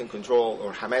Abbas in control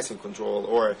or Hamas in control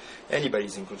or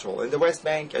anybody's in control. In the West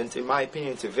Bank, and in my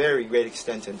opinion, to a very great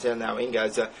extent until now in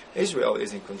Gaza, Israel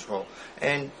is in control.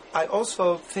 And I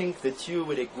also think that you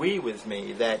would agree with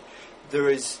me that there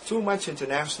is too much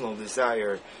international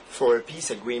desire for a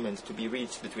peace agreement to be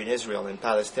reached between Israel and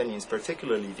Palestinians,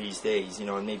 particularly these days,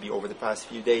 and maybe over the past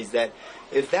few days, that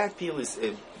if that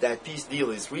peace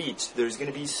deal is reached, there's going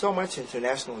to be so much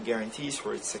international guarantees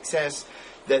for its success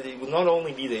that it will not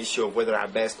only be the issue of whether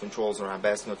Abbas controls or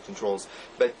Abbas not controls,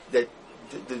 but that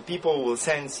the people will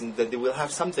sense that they will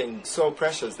have something so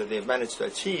precious that they've managed to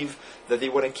achieve that they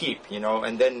want to keep,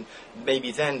 and then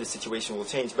maybe then the situation will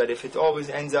change. But if it always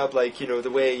ends up like, the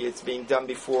way it's being done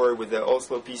before with the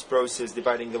Oslo peace process,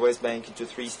 dividing the West Bank into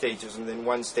 3 stages and then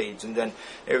 1 stage and then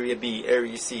Area B,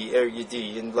 Area C, Area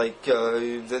D, and like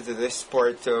this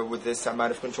part with this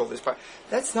amount of control, this part,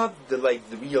 that's not the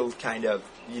real kind of,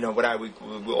 what I would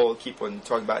all keep on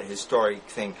talking about, historic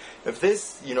thing. If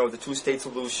this, the 2-state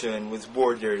solution with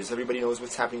borders, everybody knows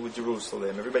what's happening with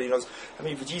Jerusalem, everybody knows,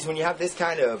 when you have this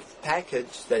kind of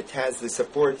package that has the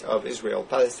support of Israel,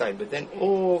 Palestine, but then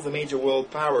all the major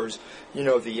world powers,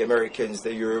 the Americans,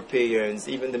 the Europeans,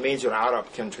 even the major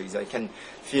Arab countries, I can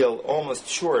feel almost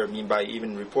sure, by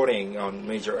even reporting on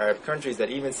major Arab countries, that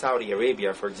even Saudi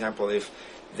Arabia, for example, if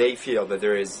they feel that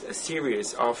there is a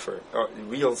serious offer, a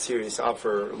real serious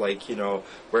offer,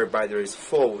 whereby there is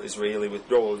full Israeli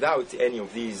withdrawal without any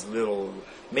of these little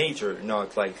major,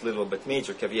 not like little but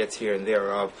major caveats here and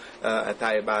there of a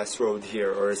Taibas road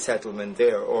here or a settlement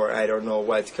there, or I don't know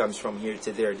what comes from here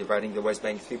to there, dividing the West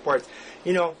Bank in 3 parts.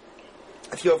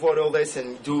 If you avoid all this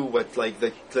and do what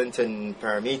the Clinton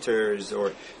parameters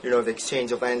or the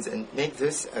exchange of lands and make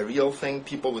this a real thing,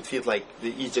 people would feel like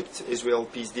the Egypt-Israel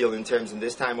peace deal in terms in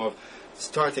this time of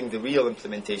starting the real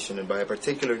implementation, and by a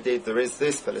particular date there is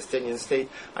this Palestinian state.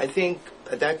 I think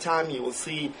at that time you will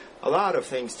see a lot of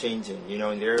things changing,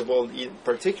 in the Arab world,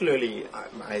 particularly,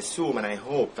 I assume and I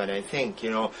hope and I think,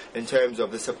 in terms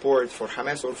of the support for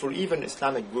Hamas or for even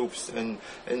Islamic groups in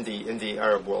the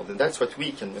Arab world. And that's what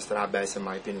weakened Mr. Abbas, in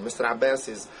my opinion. Mr. Abbas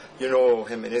is,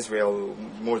 him in Israel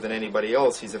more than anybody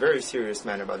else. He's a very serious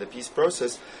man about the peace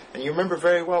process. And you remember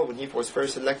very well when he was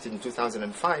first elected in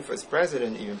 2005 as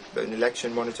president, an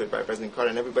election monitored by President Carter,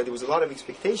 and everybody, there was a lot of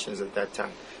expectations at that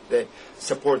time that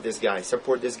support this guy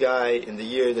in the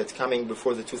year that's coming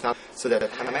before the 2000, so that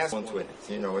Hamas won't win it.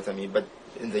 You know what I mean? But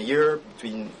in the year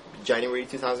between January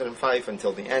 2005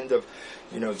 until the end of,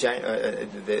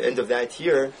 the end of that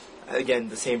year, again,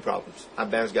 the same problems.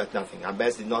 Abbas got nothing.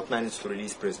 Abbas did not manage to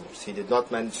release prisoners. He did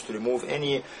not manage to remove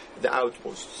any of the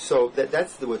outposts. So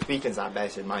that's what weakens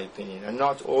Abbas, in my opinion, and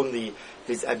not only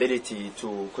his ability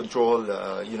to control,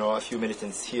 a few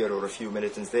militants here or a few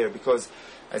militants there, because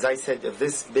as I said, if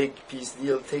this big peace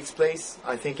deal takes place,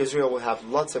 I think Israel will have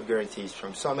lots of guarantees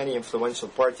from so many influential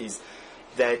parties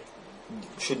that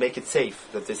should make it safe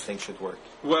that this thing should work.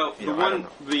 Well,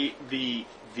 the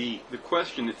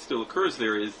question that still occurs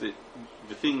there is that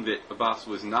the thing that Abbas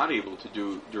was not able to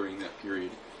do during that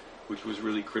period, which was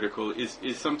really critical,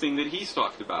 is something that he's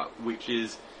talked about, which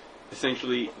is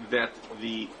essentially that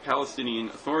the Palestinian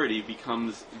Authority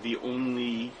becomes the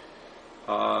only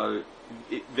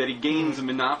that it gains a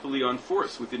monopoly on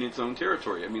force within its own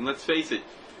territory. I mean, let's face it,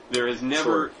 there has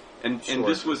never, and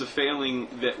this was a failing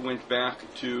that went back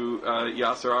to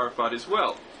Yasser Arafat as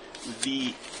well.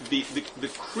 The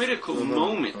critical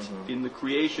moment in the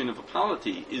creation of a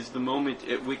polity is the moment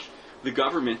at which the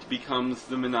government becomes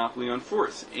the monopoly on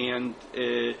force. And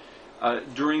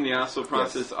during the Oslo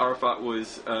process, Arafat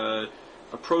was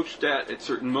approached at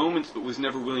certain moments, but was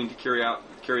never willing to carry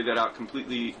that out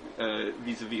completely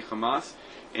vis-a-vis Hamas.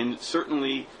 And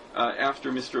certainly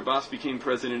after Mr. Abbas became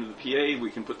president of the PA,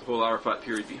 we can put the whole Arafat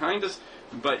period behind us.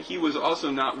 But he was also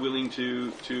not willing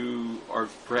to or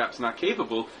perhaps not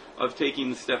capable of taking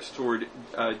the steps toward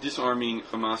disarming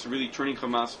Hamas, really turning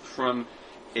Hamas from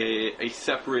a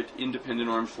separate independent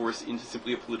armed force into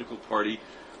simply a political party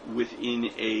within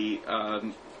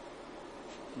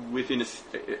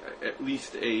at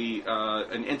least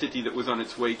an entity that was on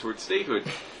its way towards statehood.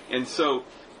 And so,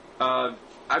 I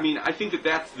think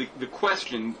that's the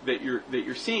question that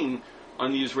you're seeing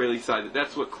on the Israeli side.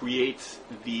 That's what creates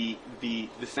the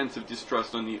sense of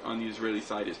distrust on the Israeli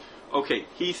side. Is okay,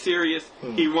 he's serious.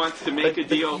 He wants to make a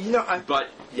deal.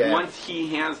 Once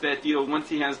he has that deal, once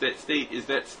he has that state, is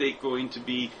that state going to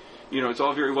be? It's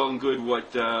all very well and good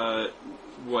what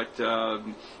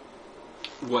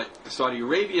Saudi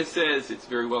Arabia says. It's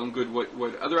very well and good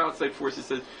what other outside forces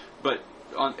says. But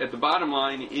at the bottom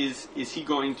line, is it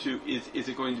going to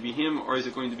be him, or is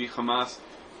it going to be Hamas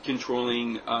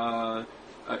controlling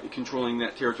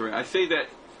that territory? I say that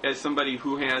as somebody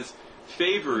who has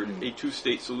favored a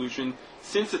two-state solution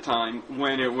since a time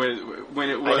when it was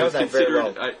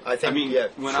considered.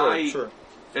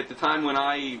 At the time when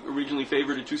I originally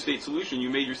favored a two-state solution, you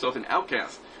made yourself an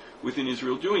outcast within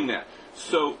Israel doing that.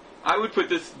 So I would put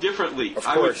this differently.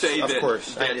 I would say that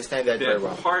I understand that very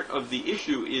well. Part of the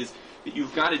issue is that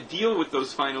you've got to deal with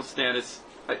those final status.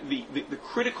 The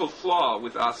critical flaw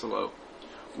with Oslo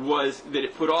was that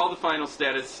it put all the final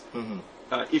status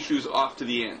issues off to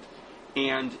the end.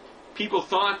 And people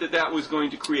thought that was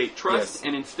going to create trust,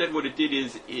 and instead what it did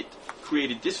is it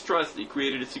created distrust. It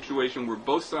created a situation where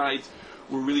both sides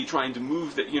were really trying to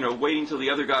move waiting till the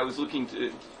other guy was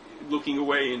looking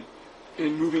away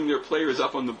and moving their players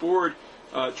up on the board,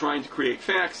 trying to create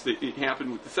facts. It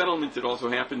happened with the settlements. It also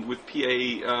happened with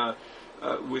PA,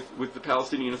 with the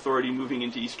Palestinian Authority moving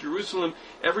into East Jerusalem.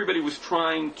 Everybody was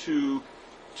trying to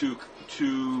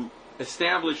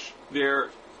establish their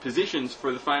positions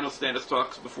for the final status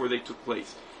talks before they took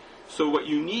place. So what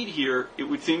you need here, it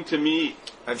would seem to me,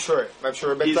 I'm sure, but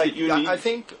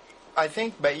I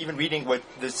think by even reading what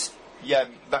this,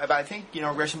 but I think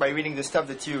Gershom, by reading the stuff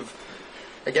that you've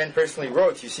again personally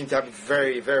wrote, you seem to have a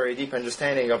very, very deep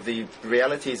understanding of the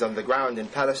realities on the ground in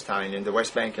Palestine, in the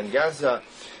West Bank and Gaza.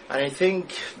 And I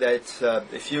think that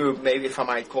if I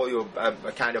might call you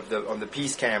a kind of on the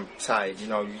peace camp side,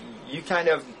 you kind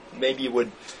of maybe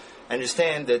would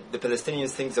understand that the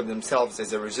Palestinians think of themselves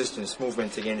as a resistance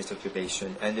movement against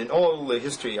occupation. And in all the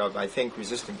history of, I think,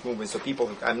 resistance movements, so people,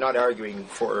 I'm not arguing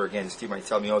for or against. You might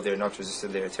tell me, they're not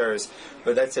resistant, they're terrorists.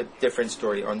 But that's a different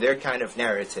story. On their kind of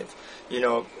narrative,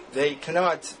 they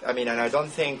cannot, and I don't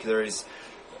think there is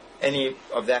any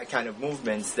of that kind of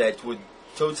movements that would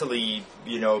totally,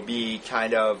 be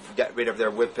kind of get rid of their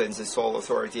weapons and sole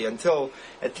authority until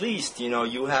at least,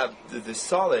 you have the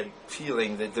solid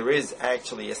feeling that there is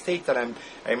actually a state. That I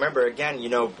remember again,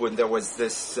 when there was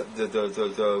this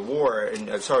the war in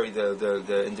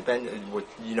the independent,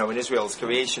 in Israel's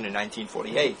creation in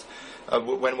 1948.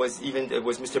 When it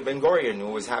was Mr. Ben Gurion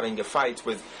who was having a fight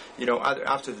with,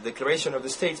 after the declaration of the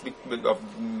states with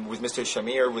Mr.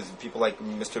 Shamir, with people like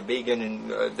Mr. Begin,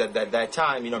 and that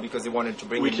time, because they wanted to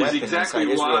bring in weapons inside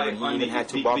Israel, and he even had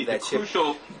to bomb that ship.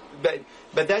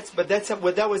 But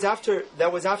that was after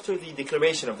the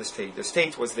declaration of the state. The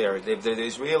state was there. The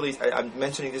Israelis. I'm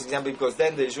mentioning this example because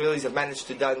then the Israelis have managed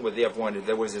to done what they have wanted.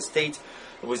 There was a state.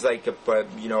 It was like a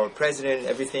president.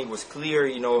 Everything was clear.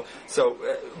 So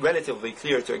relatively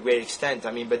clear to a great extent.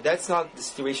 But that's not the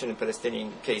situation in the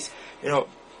Palestinian case. And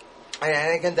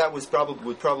again, that would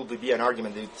probably be an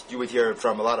argument that you would hear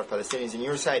from a lot of Palestinians on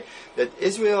your side, that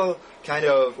Israel kind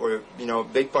of, or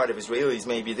big part of Israelis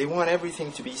maybe, they want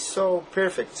everything to be so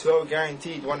perfect, so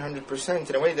guaranteed 100%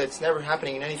 in a way that's never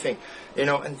happening in anything,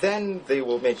 and then they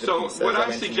will make the peace. So what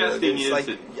I'm suggesting is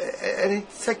and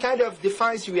it's a kind of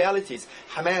defies realities.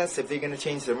 Hamas, if they're going to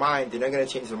change their mind, they're not going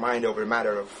to change their mind over a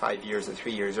matter of 5 years or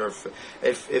 3 years, or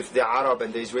if the Arab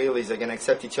and the Israelis are going to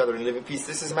accept each other and live in peace.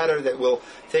 This is a matter that will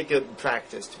take a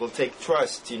practice, will take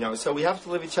trust, so we have to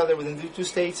live each other within the two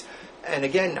states. And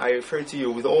again, I refer to you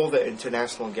with all the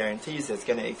international guarantees that's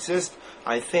going to exist.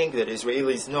 I think that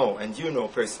Israelis know, and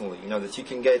personally, that you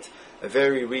can get a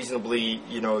very reasonably,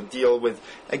 deal with.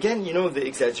 Again, the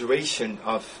exaggeration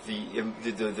of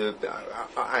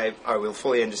I will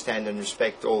fully understand and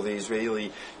respect all the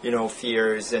Israeli,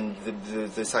 fears and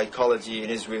the psychology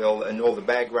in Israel and all the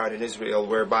background in Israel,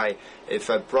 whereby if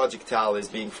a projectile is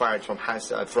being fired from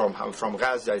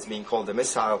Gaza, it's being called a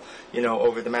missile,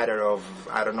 over the matter of,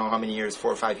 I don't know how many years,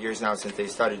 4 or 5 years now since they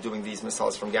started doing these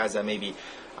missiles from Gaza, maybe,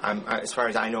 as far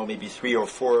as I know, maybe 3 or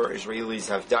 4 Israelis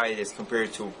have died as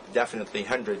compared to definitely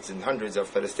hundreds and hundreds of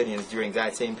Palestinians during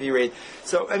that same period.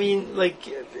 So,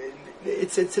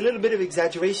 it's a little bit of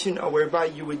exaggeration whereby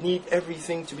you would need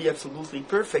everything to be absolutely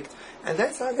perfect, and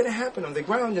that's not going to happen on the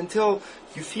ground until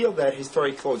you feel that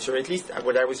historic closure. At least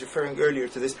what I was referring earlier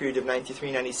to this period of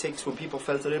 93, 96, when people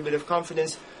felt a little bit of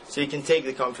confidence, so you can take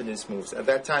the confidence moves. At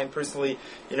that time, personally,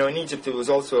 in Egypt, it was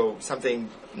also something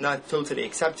not totally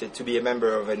accepted to be a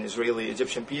member of an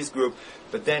Israeli-Egyptian peace group.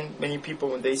 But then many people,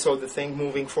 when they saw the thing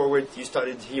moving forward, you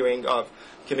started hearing of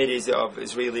committees of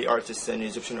Israeli artists and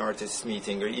Egyptian artists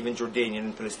meeting, or even Jordanian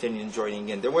and Palestinian joining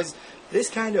in. There was this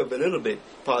kind of a little bit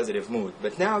positive mood.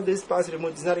 But now this positive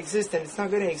mood does not exist, and it's not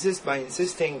going to exist by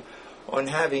insisting on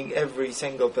having every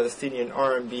single Palestinian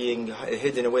arm being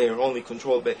hidden away or only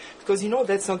controlled by... Because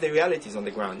that's not the realities on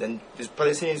the ground. And the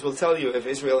Palestinians will tell you, if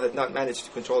Israel had not managed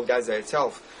to control Gaza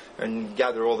itself and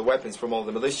gather all the weapons from all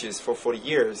the militias for 40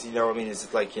 years,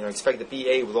 it's like, expect the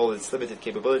PA with all its limited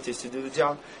capabilities to do the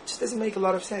job. It just doesn't make a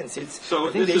lot of sense. I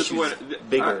think the issue is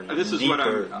bigger,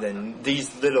 deeper than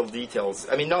these little details.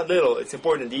 I mean, not little, it's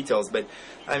important details, but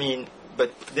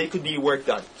they could be worked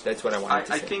on. That's what I wanted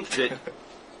to say. I think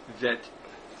that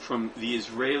from the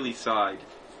Israeli side,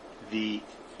 the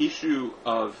issue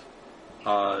of,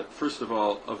 first of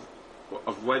all, of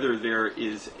whether there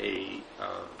is an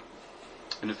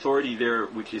authority there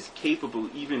which is capable,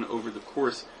 even over the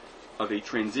course of a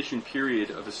transition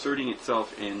period, of asserting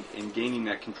itself and gaining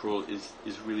that control is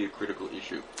really a critical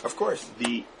issue. Of course.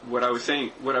 What I was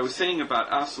saying about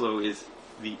Oslo is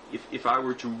if I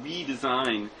were to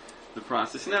redesign the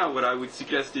process now, what I would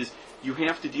suggest is you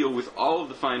have to deal with all of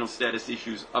the final status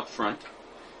issues up front.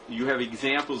 You have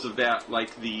examples of that,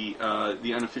 like the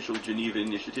unofficial Geneva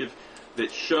Initiative, that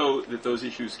show that those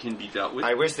issues can be dealt with.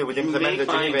 I wish they would implement the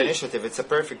Geneva Initiative. It's a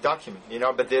perfect document,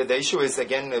 But the issue is,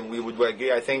 again, we would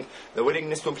agree, I think, the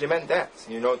willingness to implement that,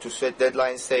 to set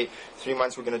deadlines, say 3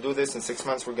 months we're going to do this, in 6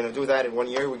 months we're going to do that, in 1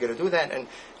 year we're going to do that. And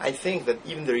I think that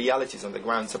even the realities on the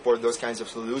ground support those kinds of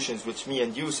solutions, which me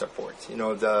and you support.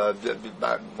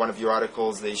 One of your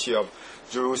articles, the issue of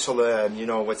Jerusalem,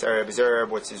 what's Arab is Arab,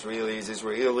 what's Israeli is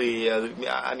Israeli.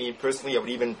 Personally, I would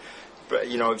even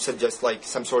suggest like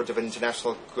some sort of an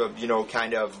international,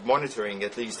 kind of monitoring,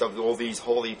 at least, of all these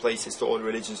holy places to all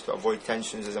religions to avoid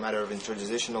tensions as a matter of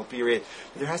intertransitional period.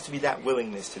 But there has to be that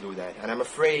willingness to do that. And I'm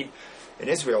afraid, in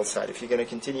Israel's side, if you're going to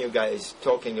continue, guys,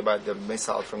 talking about the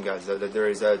missile from Gaza, that there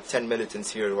is 10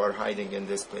 militants here who are hiding in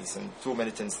this place, and 2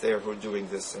 militants there who are doing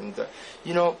this, and,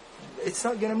 it's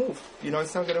not going to move.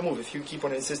 It's not going to move if you keep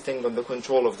on insisting on the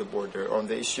control of the border, on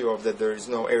the issue of that there is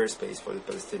no airspace for the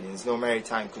Palestinians, no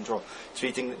maritime control,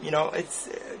 treating,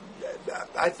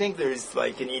 I think there is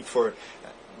like a need for,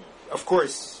 of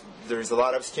course, there is a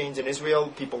lot of change in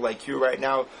Israel. People like you right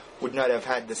now would not have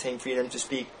had the same freedom to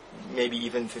speak maybe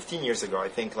even 15 years ago. I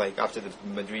think like after the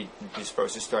Madrid peace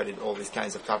process started, all these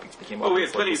kinds of topics became open. We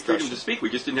had plenty of freedom to speak. We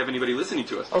just didn't have anybody listeing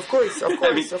to us. Of course.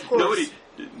 Nobody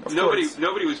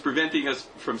was preventing us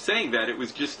from saying that. It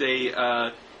was just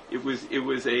it was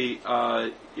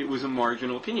a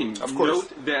marginal opinion. Of course.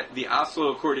 Note that the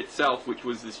Oslo Accord itself, which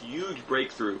was this huge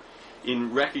breakthrough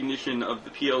in recognition of the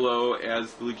PLO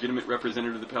as the legitimate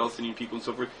representative of the Palestinian people and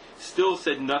so forth, still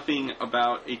said nothing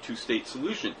about a two-state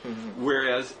solution. Mm-hmm.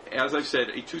 Whereas, as I've said,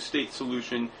 a two-state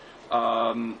solution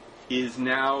is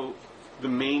now the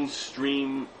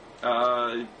mainstream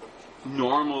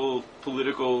normal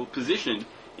political position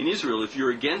in Israel. If you're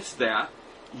against that,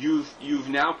 you've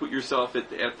now put yourself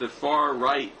at the far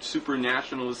right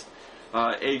super-nationalist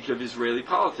edge of Israeli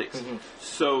politics. Mm-hmm.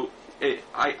 So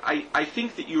I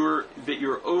think that you're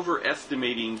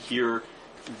overestimating here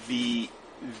the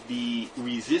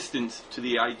resistance to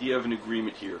the idea of an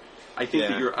agreement here. I think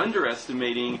that you're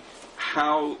underestimating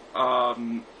how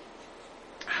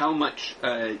much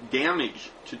damage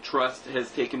to trust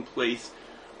has taken place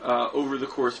over the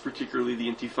course, particularly the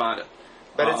Intifada.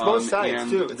 But it's both sides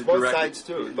too. It's both sides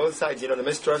too. Both sides. The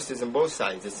mistrust is on both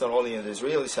sides. It's not only on the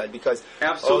Israeli side, because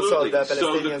also the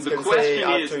Palestinians can say,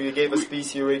 after you gave us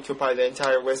peace, you occupied the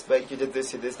entire West Bank, you did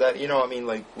this, you did that. We have,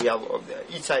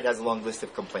 each side has a long list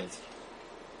of complaints.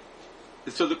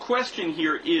 So the question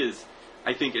here is,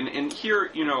 I think, and here,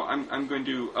 I'm going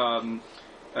to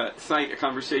cite a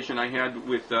conversation I had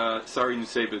with Sari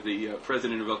Nusseibeh, the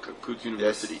president of Al-Quds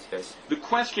University. Yes. The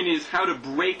question is how to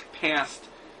break past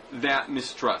that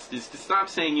mistrust, is to stop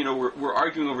saying, we're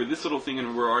arguing over this little thing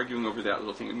and we're arguing over that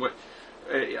little thing. And what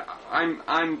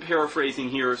I'm paraphrasing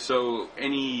here, so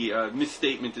any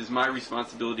misstatement is my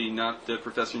responsibility, not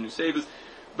Professor Nusseibeh's.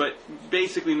 But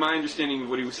basically, my understanding of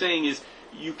what he was saying is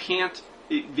you can't.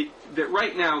 That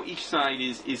right now each side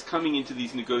is coming into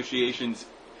these negotiations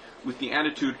with the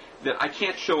attitude that I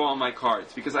can't show all my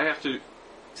cards because I have to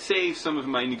save some of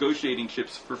my negotiating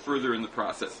chips for further in the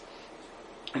process.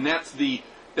 and that's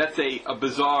a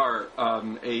bizarre,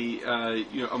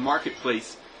 a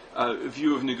marketplace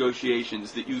view of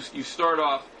negotiations, that you start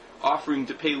off offering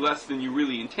to pay less than you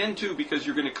really intend to because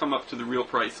you're going to come up to the real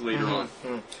price later on.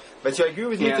 Mm-hmm. But you agree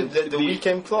with me that the we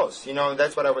came close.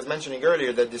 That's what I was mentioning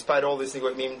earlier, that despite all this,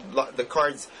 the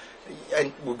cards,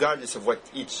 and regardless of what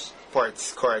each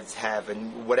part's cards have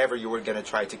and whatever you were going to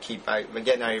try to keep, I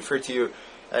refer to you,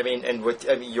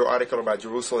 your article about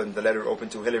Jerusalem, the letter open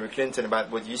to Hillary Clinton,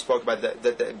 about what you spoke about,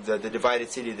 the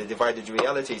divided city, the divided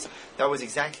realities. That was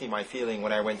exactly my feeling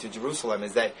when I went to Jerusalem,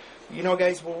 is that,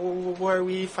 guys, why are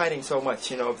we fighting so much?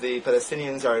 The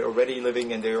Palestinians are already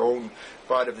living in their own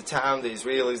part of the town. The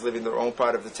Israelis live in their own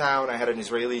part of the town. I had an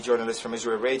Israeli journalist from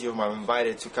Israel Radio whom I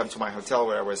invited to come to my hotel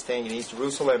where I was staying in East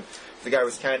Jerusalem. The guy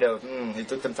was kind of, he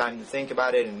took some time to think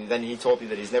about it, and then he told me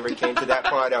that he's never came to that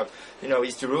part of,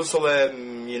 East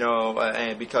Jerusalem,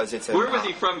 and because it's a... Where was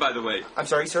he from, by the way? I'm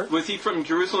sorry, sir? Was he from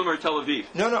Jerusalem or Tel Aviv?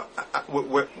 No.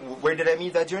 Where did I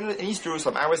meet that journalist? In East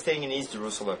Jerusalem. I was staying in East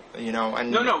Jerusalem,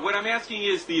 and... No, what I'm asking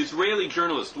is, the Israeli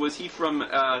journalist, was he from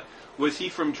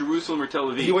Jerusalem or Tel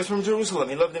Aviv? He was from Jerusalem.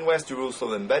 He lived in West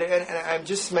Jerusalem. But and I'm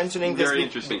just mentioning this... Very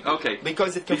interesting. Okay.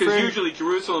 Because usually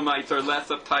Jerusalemites are less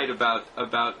uptight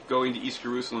about going to East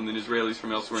Jerusalem than Israelis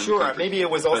from elsewhere in the country. Sure. Maybe it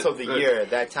was also the year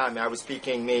at that time. I was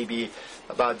speaking maybe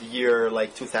about the year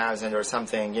like 2000 or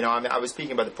something. I was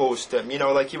speaking about the post.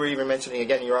 Like you were even mentioning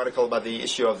again in your article about the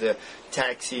issue of the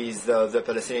taxis. The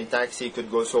Palestinian taxi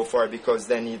could go so far because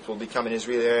then it will become an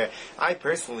Israeli area. I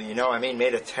personally,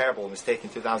 made a terrible mistake in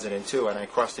 2002, and I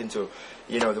crossed into,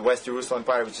 the West Jerusalem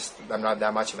part, which is, I'm not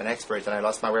that much of an expert, and I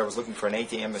lost my way. I was looking for an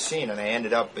ATM machine, and I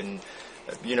ended up in,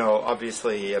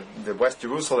 obviously the West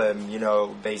Jerusalem,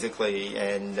 basically,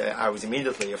 and I was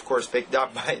immediately, of course, picked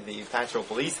up by the patrol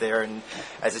police there, and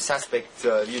as a suspect,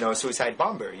 suicide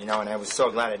bomber, and I was so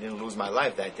glad I didn't lose my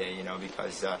life that day,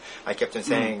 because I kept on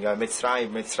saying,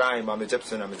 Mitzrayim, I'm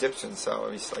Egyptian, so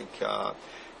it's like...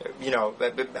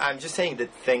 but I'm just saying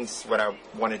that things, what I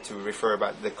wanted to refer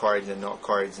about the cards and not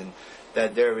cards, and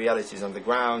that there are realities on the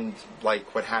ground,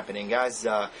 like what happened in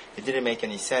Gaza. It didn't make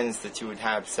any sense that you would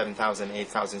have 7,000,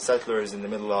 8,000 settlers in the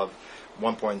middle of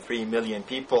 1.3 million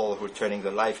people who are turning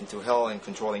their life into hell and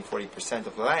controlling 40%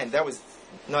 of the land. That was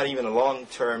not even a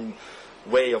long-term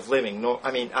way of living. No,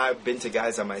 I've been to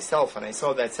Gaza myself, and I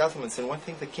saw that settlements, and one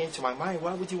thing that came to my mind,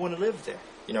 why would you want to live there?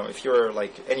 If you're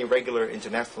like any regular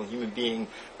international human being,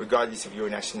 regardless of your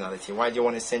nationality, why do you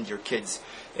want to send your kids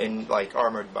in like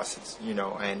armored buses,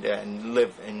 and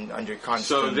live under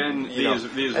constant... So then the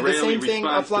Israeli and the same thing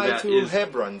applied to is...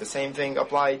 Hebron. The same thing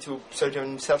applied to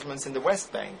certain settlements in the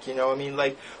West Bank.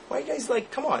 Why guys,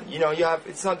 come on, you have,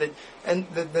 it's not that... And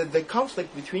the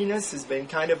conflict between us has been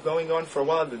kind of going on for a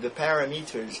while, the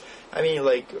parameters.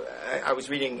 I was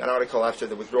reading an article after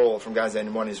the withdrawal from Gaza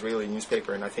in one Israeli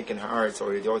newspaper, and I think in Haaretz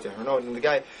or Yediot Ahronot, and the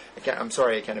guy, I'm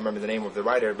sorry, I can't remember the name of the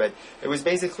writer, but it was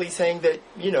basically saying that,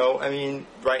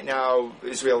 right now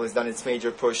Israel has done its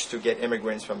major push to get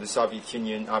immigrants from the Soviet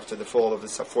Union after the fall of the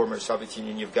former Soviet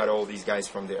Union. You've got all these guys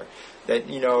from there. That,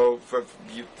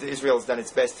 Israel has done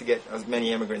its best to get as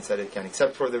many immigrants that it can,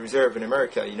 except for the reserve in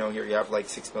America. Here you have like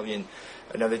 6 million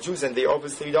another Jews, and they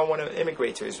obviously don't want to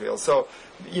immigrate to Israel. So,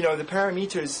 the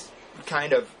parameters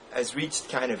kind of has reached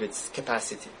kind of its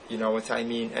capacity. You know what I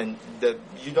mean? And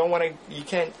you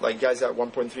can't, like Gaza at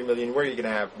 1.3 million, where are you going to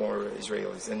have more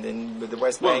Israelis? And then with the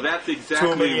West Bank, that's exactly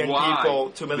 2 million why people,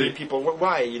 2 million people.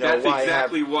 Why? That's why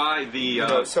exactly why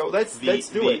the... so let's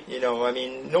do it.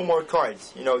 No more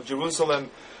cards.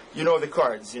 Jerusalem... the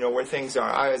cards, where things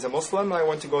are. I, as a Muslim, I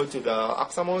want to go to the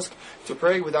Aqsa Mosque to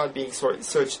pray without being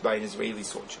searched by an Israeli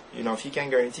soldier. If he can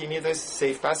guarantee me this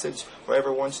safe passage,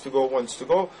 whoever wants to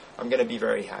go, I'm going to be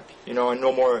very happy. And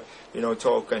no more,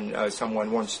 talk and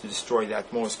someone wants to destroy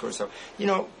that mosque or so.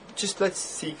 Just let's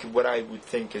seek what I would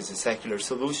think is a secular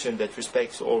solution that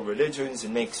respects all religions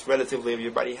and makes relatively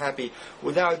everybody happy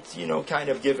without, kind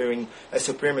of giving a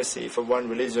supremacy for one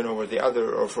religion over the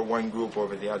other or for one group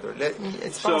over the other.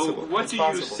 It's possible. So what do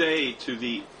you say to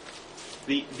the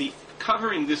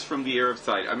covering this from the Arab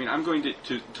side? I'm going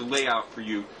to lay out for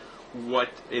you what,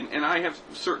 and I have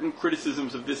certain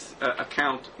criticisms of this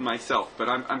account myself, but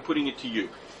I'm putting it to you.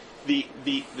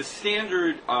 The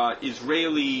standard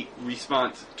Israeli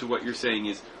response to what you're saying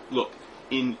is, look,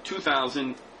 in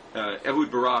 2000,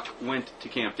 Ehud Barak went to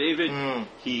Camp David.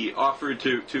 He offered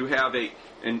to have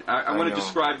and I want to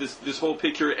describe this whole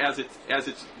picture as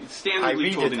it's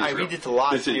standardly told in Israel. I read it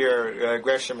last year,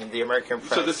 Gershom, in the American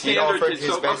press. So the standard, he offered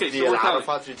his best deal.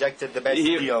 Arafat rejected the best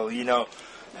deal,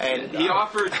 And he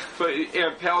offered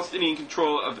Palestinian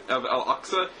control of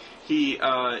Al-Aqsa. He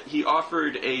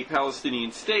offered a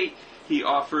Palestinian state. he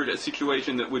offered a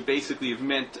situation that would basically have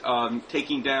meant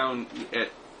taking down at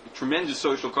tremendous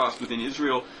social cost within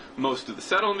Israel most of the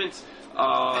settlements.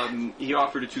 He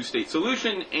offered a two-state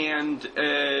solution, and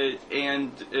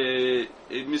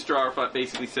Mr. Arafat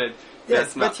basically said,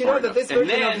 yes, but you know that this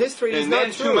version of history is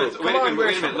not true.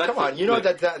 Come on, you know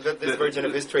that this version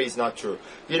of history is not true.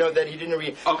 You know that he didn't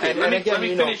read. Okay, let me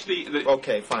finish the.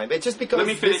 Okay, fine. But just because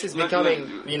this is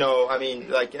becoming,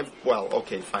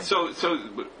 okay, fine. So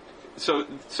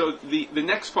the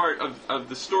next part of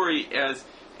the story, as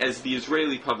the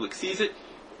Israeli public sees it,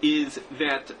 is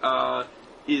that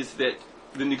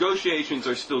the negotiations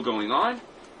are still going on.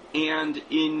 And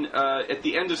at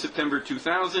the end of September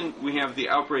 2000, we have the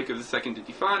outbreak of the Second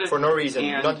Intifada. For no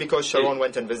reason, not because Sharon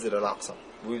went and visited Al-Aqsa.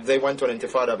 They went to an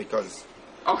Intifada because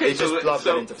they just loved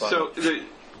that Intifada.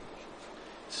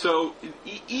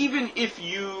 Even if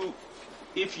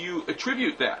you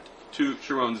attribute that to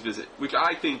Sharon's visit, which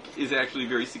I think is actually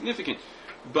very significant,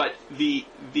 but the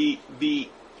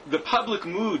public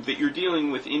mood that you're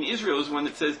dealing with in Israel is one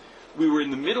that says, we were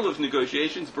in the middle of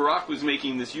negotiations. Barak was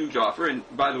making this huge offer, and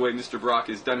by the way, Mr. Barak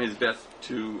has done his best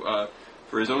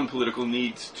for his own political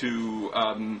needs, to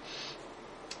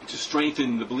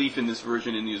strengthen the belief in this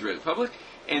version in the Israeli public.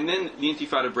 And then the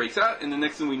Intifada breaks out, and the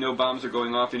next thing we know, bombs are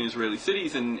going off in Israeli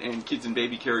cities, and kids and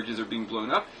baby carriages are being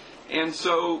blown up. And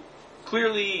so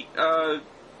clearly,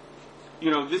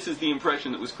 this is the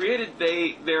impression that was created.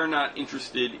 They're not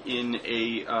interested in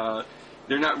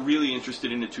they're not really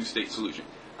interested in a two-state solution.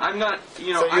 I'm not, So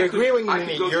you're agreeing with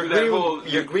me.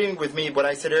 You're agreeing with me what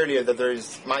I said earlier, that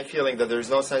there's my feeling that there's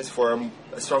no sense for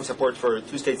a strong support for a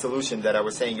two-state solution that I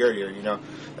was saying earlier.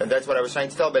 And that's what I was trying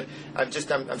to tell. But I'm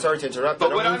sorry to interrupt.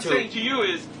 But what I'm saying to you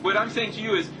is,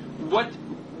 what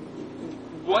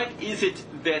is it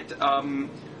that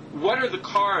what are the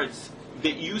cards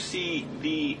that you see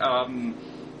the in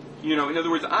other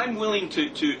words, I'm willing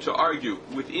to argue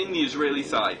within the Israeli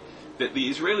side that the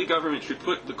Israeli government should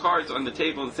put the cards on the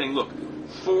table and saying, look,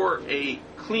 for a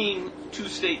clean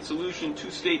two-state solution,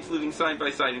 two states living side by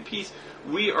side in peace,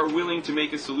 we are willing to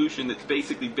make a solution that's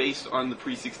basically based on the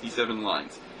pre-67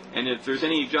 lines. And if there's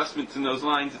any adjustments in those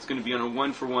lines, it's going to be on a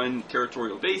one-for-one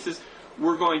territorial basis.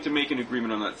 We're going to make an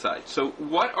agreement on that side. So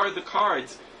what are the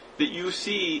cards that you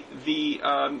see the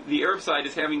Arab side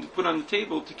is having to put on the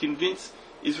table to convince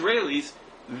Israelis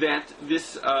that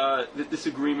this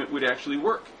agreement would actually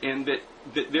work, and that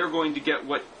they're going to get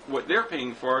what they're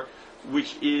paying for,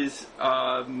 which is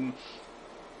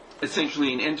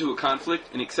essentially an end to a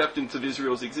conflict, an acceptance of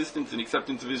Israel's existence, as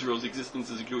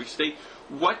a Jewish state?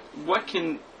 What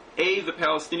can A, the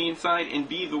Palestinian side, and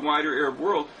B, the wider Arab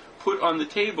world put on the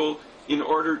table in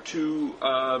order to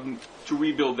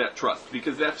rebuild that trust,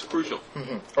 because that's crucial.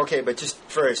 Mm-hmm. Okay, but just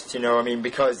first,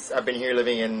 because I've been here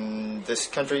living in this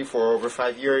country for over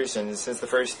 5 years, and since the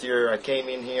first year I came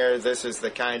in here, this is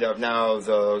the kind of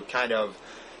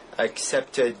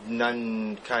accepted,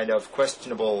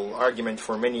 questionable argument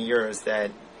for many years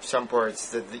that some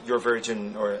parts that your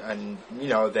version,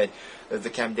 that the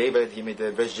Camp David, he made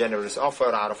a very generous offer,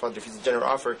 Arafat refused a generous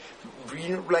offer,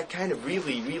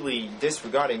 really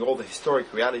disregarding all the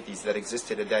historic realities that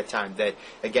existed at that time, that,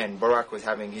 again, Barak was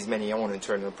having his many own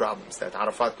internal problems, that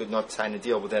Arafat could not sign a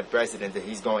deal with that president, that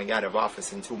he's going out of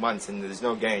office in 2 months, and there's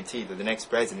no guarantee that the next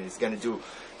president is going to do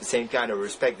the same kind of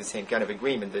respect, the same kind of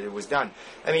agreement that it was done.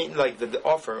 The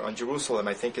offer on Jerusalem,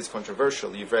 I think, is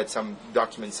controversial. You've read some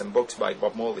documents, some books by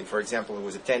Bob Morley, for example, who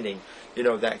was attending,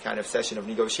 that kind of session of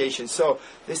negotiation. So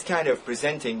this kind of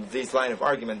presenting this line of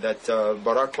argument that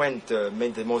Barak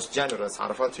made the most generous,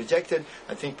 Arafat rejected,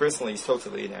 I think personally is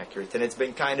totally inaccurate. And it's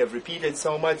been kind of repeated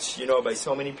so much, by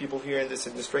so many people here in this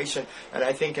administration, and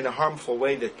I think in a harmful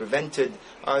way that prevented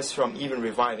us from even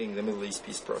reviving the Middle East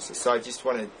peace process. So I just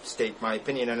want to state my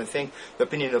opinion, and I think the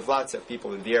opinion of lots of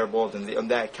people in the Arab world on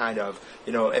that kind of,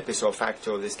 ipso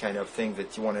facto, this kind of thing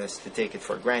that you want us to take it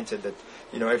for granted, that,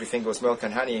 everything was milk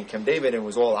and honey in Camp David, and it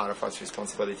was all Arafat's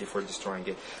responsibility for destroying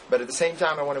it. But at the same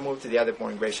time, I want to move to the other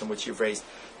point, Gershom, which you've raised,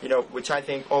 which I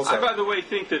think also... I, by the way,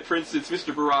 think that, for instance,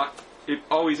 Mr. Barak, it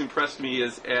always impressed me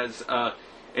as an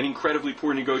incredibly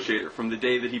poor negotiator from the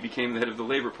day that he became the head of the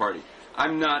Labour Party.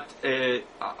 I'm not...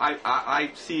 I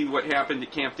see what happened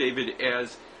at Camp David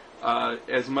as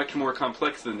much more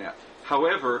complex than that.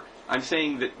 However, I'm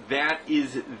saying that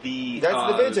is the...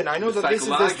 That's the vision. I know that this is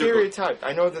the stereotype.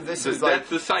 I know that this is that's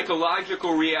the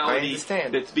psychological reality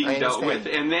that's being dealt with.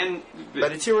 And then...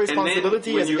 But it's your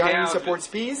responsibility as a guy who supports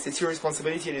peace, it's your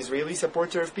responsibility as an Israeli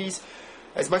supporter of peace,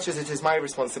 as much as it is my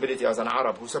responsibility as an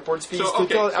Arab who supports peace So, okay,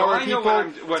 to tell so our I know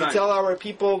people what I'm- tell our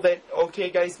people that, okay,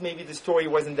 guys, maybe the story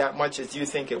wasn't that much as you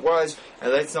think it was,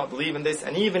 and let's not believe in this.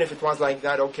 And even if it was like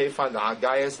that, okay, fine, the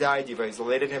guy has died, you've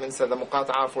isolated him inside the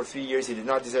muqata'a for 3 years, he did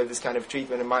not deserve this kind of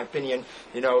treatment, in my opinion,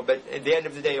 but at the end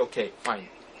of the day, okay, fine.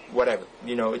 Whatever,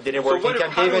 it didn't work in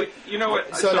Camp David.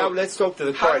 So now let's talk to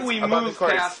the cards. How do we move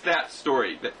past that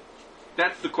story?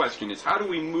 That's the question. Is how do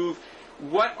we move?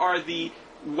 What are the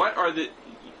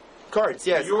cards?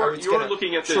 Yes, you're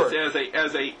looking at this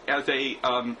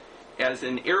as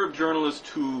an Arab journalist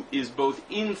who is both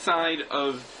inside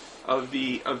of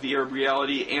the Arab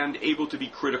reality and able to be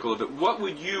critical of it. What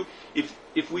would you,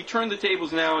 if we turn the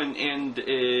tables now and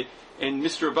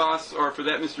Mr. Abbas, or for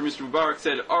that Mr. Mubarak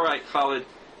said, all right, Khaled,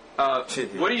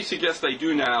 what do you suggest I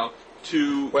do now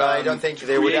to Well, I don't think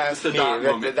they would ask me.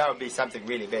 That would be something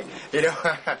really big,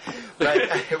 But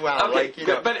well, okay,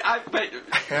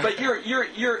 But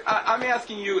you're. I'm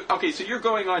asking you. Okay, so you're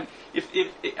going on. If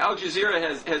Al Jazeera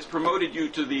has promoted you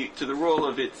to the role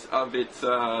of its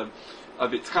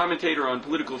commentator on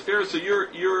political affairs, so you're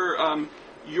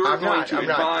going to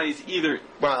advise either.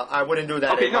 Well, I wouldn't do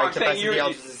that. Okay, in no, my I'm saying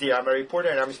capacity. I'm a reporter,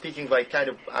 and I'm speaking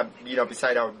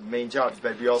beside our main jobs.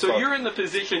 But we also. So you're in the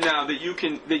position now that you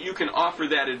can offer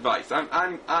that advice.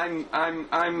 I'm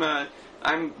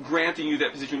granting you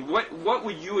that position. What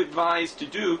would you advise to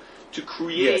do to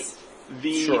create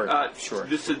the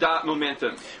Sadat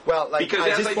momentum? Well,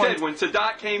 because as I said, when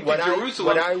Sadat came to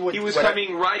Jerusalem, he was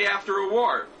coming right after a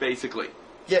war, basically.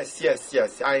 Yes.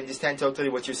 I understand totally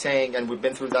what you're saying, and we've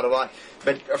been through that a lot.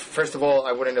 But first of all,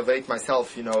 I wouldn't elevate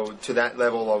myself, to that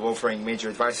level of offering major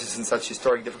advices in such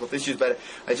historic, difficult issues. But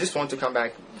I just want to come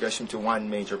back, Gershom, to one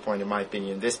major point, in my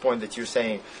opinion. This point that you're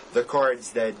saying, the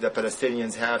cards that the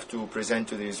Palestinians have to present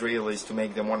to the Israelis to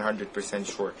make them 100%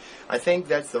 sure. I think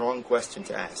that's the wrong question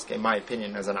to ask, in my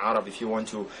opinion, as an Arab, if you want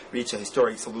to reach a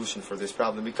historic solution for this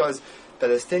problem. Because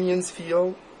Palestinians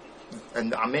feel,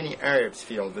 and many Arabs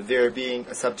feel, that they're being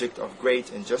a subject of great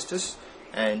injustice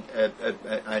and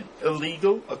an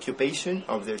illegal occupation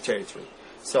of their territory.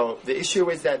 So the issue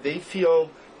is that they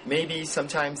feel maybe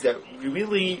sometimes that we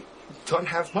really don't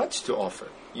have much to offer,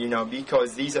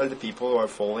 because these are the people who are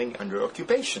falling under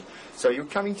occupation. So you're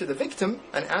coming to the victim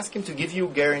and ask him to give you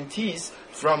guarantees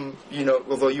from,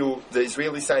 although the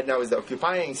Israeli side now is the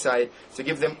occupying side, to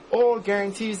give them all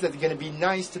guarantees that they're going to be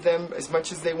nice to them as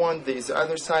much as they want, the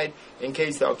other side, in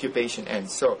case the occupation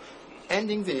ends. So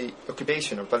ending the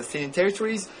occupation of Palestinian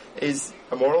territories is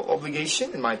a moral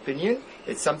obligation, in my opinion.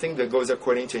 It's something that goes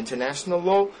according to international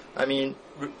law. I mean,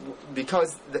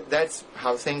 because that's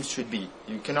how things should be.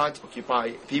 You cannot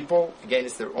occupy people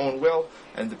against their own will,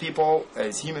 and the people,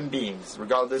 as human beings,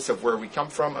 regardless of where we come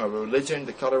from, our religion,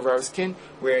 the color of our skin,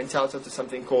 we're entitled to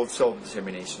something called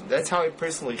self-determination. That's how I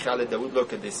personally, Khaled Dawoud,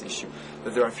 look at this issue.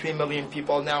 That there are 3 million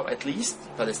people now, at least,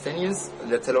 Palestinians,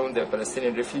 let alone the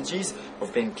Palestinian refugees, who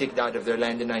have been kicked out of their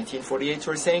land in 1948,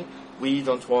 who are saying, we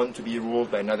don't want to be ruled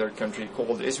by another country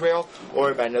called Israel,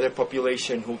 or by another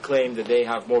population who claim that they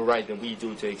have more right than we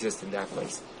do to exist in that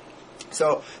place.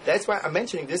 So that's why I'm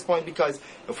mentioning this point, because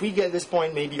if we get this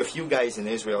point, maybe a few guys in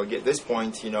Israel get this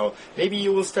point, maybe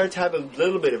you will start to have a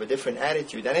little bit of a different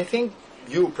attitude. And I think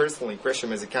you personally,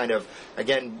 Gershom, as a kind of,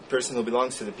 again, person who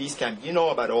belongs to the peace camp, you know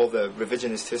about all the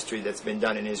revisionist history that's been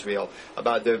done in Israel,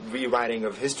 about the rewriting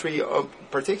of history,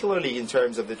 particularly in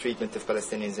terms of the treatment of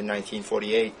Palestinians in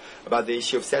 1948, about the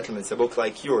issue of settlements, a book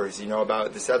like yours,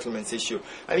 about the settlements issue.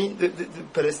 I mean, the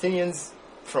Palestinians,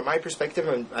 from my perspective,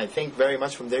 and I think very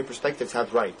much from their perspectives,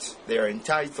 have rights. They are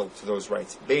entitled to those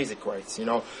rights, basic rights,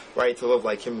 right to live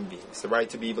like human beings, the right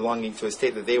to be belonging to a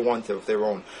state that they want of their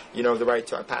own, the right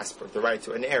to a passport, the right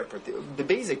to an airport, the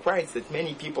basic rights that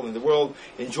many people in the world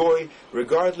enjoy,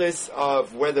 regardless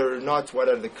of whether or not, what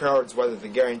are the cards, what are the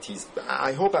guarantees.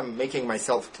 I hope I'm making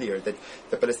myself clear that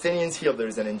the Palestinians feel there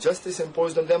is an injustice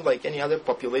imposed on them like any other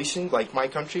population, like my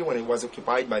country when it was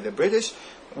occupied by the British.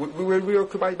 We were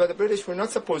occupied by the British. We're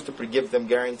not supposed to give them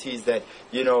guarantees that,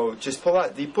 just pull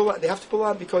out. They have to pull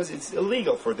out because it's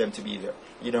illegal for them to be there,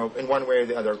 in one way or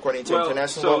the other, according to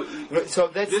international law. So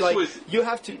that's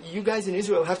you guys in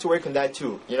Israel have to work on that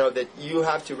too. That you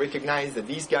have to recognize that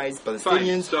these guys,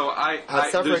 Palestinians,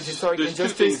 have suffered historic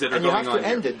injustice, and you have to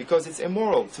end it because it's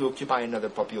immoral to occupy another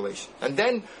population. And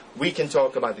then we can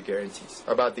talk about the guarantees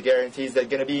that are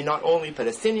going to be not only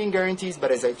Palestinian guarantees,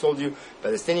 but as I told you,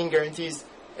 Palestinian guarantees,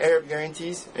 Arab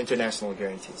guarantees, international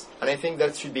guarantees. And I think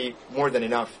that should be more than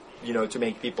enough, to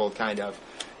make people kind of,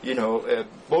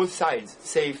 both sides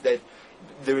safe that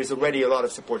there is already a lot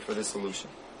of support for this solution,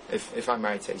 if I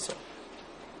might say so.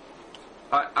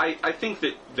 I think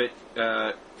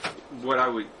that what I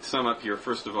would sum up here,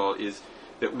 first of all, is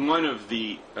that one of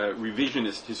the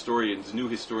revisionist historians, new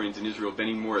historians in Israel,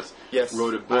 Benny Morris,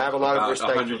 wrote a book I have a lot about of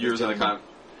respect 100 for years of the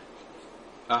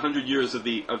 100 years of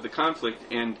the conflict,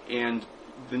 and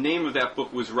the name of that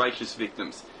book was Righteous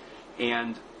Victims.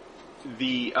 And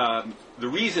the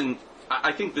reason,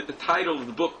 I think that the title of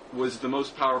the book was the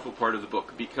most powerful part of the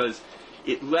book, because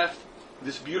it left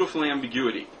this beautiful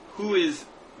ambiguity. Who is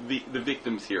the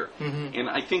victims here? Mm-hmm. And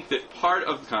I think that part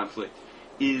of the conflict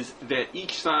is that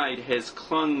each side has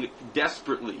clung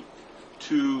desperately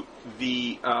to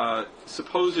the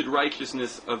supposed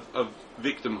righteousness of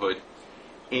victimhood,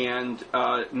 and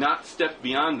not stepped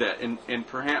beyond that. And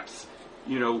perhaps,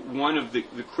 one of the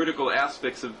critical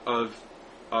aspects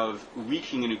of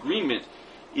reaching an agreement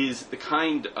is the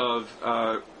kind of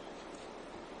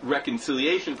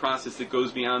reconciliation process that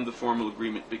goes beyond the formal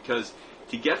agreement, because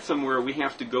to get somewhere we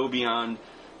have to go beyond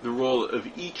the role of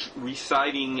each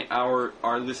reciting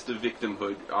our list of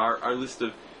victimhood, our list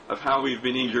of how we've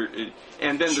been injured.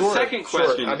 And then the second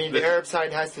question... I mean, the Arab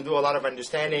side has to do a lot of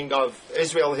understanding of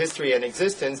Israel history and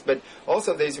existence, but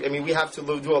also we have to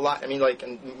do a lot.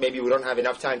 And maybe we don't have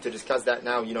enough time to discuss that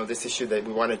now, this issue that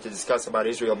we wanted to discuss about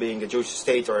Israel being a Jewish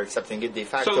state or accepting it de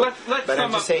facto. So let's but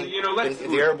I'm just saying,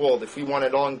 in the Arab world, if we want a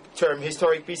long-term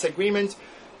historic peace agreement,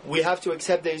 we have to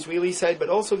accept the Israeli side, but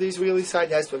also the Israeli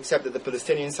side has to accept that the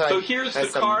Palestinian side. So here's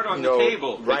has the card on the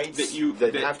table rights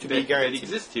that have to be guaranteed. That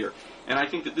exist here, and I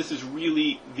think that this is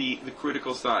really the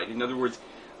critical side. In other words,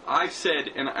 I've said,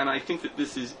 and I think that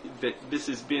this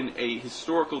has been a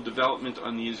historical development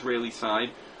on the Israeli side,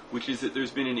 which is that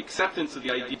there's been an acceptance of the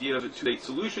idea of a two-state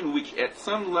solution, which at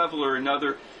some level or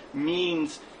another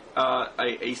means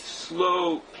a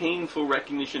slow, painful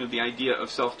recognition of the idea of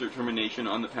self-determination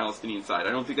on the Palestinian side.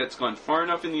 I don't think that's gone far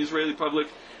enough in the Israeli public.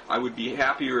 I would be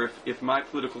happier if my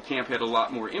political camp had a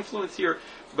lot more influence here,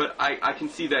 but I can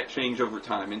see that change over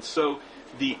time. And so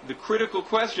the critical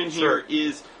question here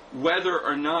is whether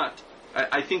or not,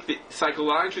 I think that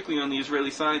psychologically on the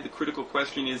Israeli side, the critical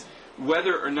question is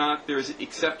whether or not there's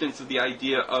acceptance of the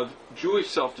idea of Jewish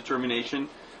self-determination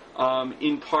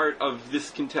in part of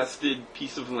this contested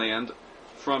piece of land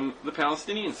from the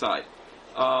Palestinian side,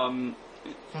 and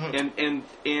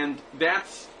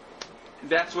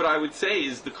that's what I would say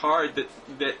is the card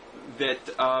that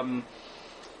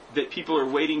people are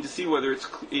waiting to see whether it's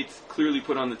clearly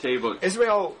put on the table.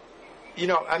 Israel,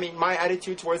 my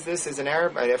attitude towards this as an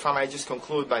Arab, if I might just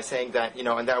conclude by saying that,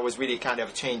 and that was really kind of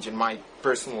a change in my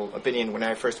personal opinion when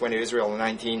I first went to Israel in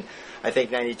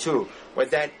 1992, was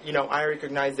that, I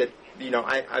recognized that,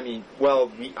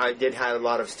 I did have a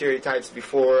lot of stereotypes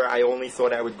before. I only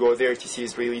thought I would go there to see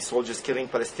Israeli soldiers killing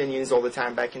Palestinians all the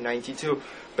time back in 92.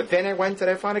 But then I went and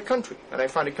I found a country. And I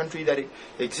found a country that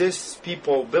exists,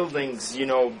 people, buildings,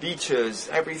 beaches,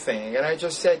 everything. And I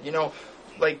just said,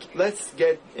 let's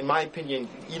get, in my opinion,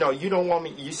 you don't want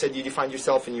me, you said you defined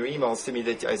yourself in your emails to me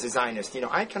that as a Zionist.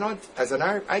 I cannot, as an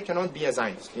Arab, I cannot be a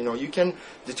Zionist. You can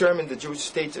determine the Jewish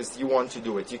state as you want to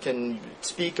do it. You can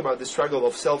speak about the struggle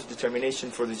of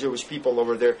self-determination for the Jewish people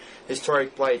over their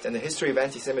historic plight and the history of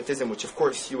anti-Semitism, which of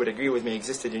course you would agree with me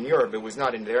existed in Europe. It was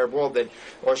not in the Arab world that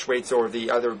Auschwitz or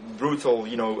the other brutal,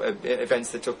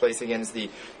 events that took place against the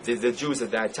Jews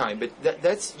at that time. But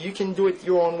that's, you can do it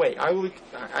your own way. I will,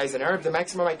 as an Arab, the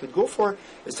maximum I could go for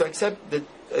is to accept that,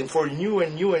 and for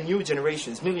new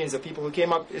generations, millions of people who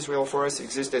came up, Israel for us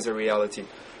exists as a reality.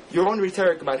 Your own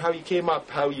rhetoric about how you came up,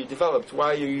 how you developed,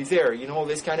 why are you there, all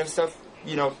this kind of stuff,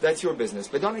 that's your business.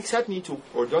 But don't accept me to,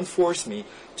 or don't force me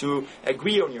to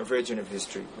agree on your version of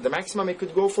history. The maximum I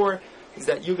could go for is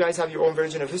that you guys have your own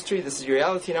version of history. This is your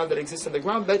reality now that exists on the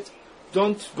ground, but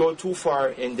don't go too far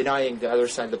in denying the other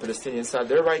side, the Palestinian side,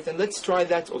 their right, and let's try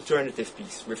that alternative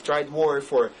peace. We've tried war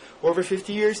for over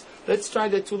 50 years. Let's try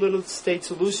that two-little-state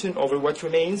solution over what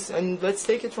remains, and let's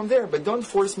take it from there. But don't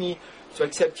force me to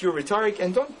accept your rhetoric,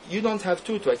 and you don't have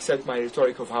to accept my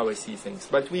rhetoric of how I see things.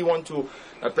 But we want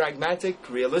a pragmatic,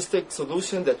 realistic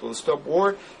solution that will stop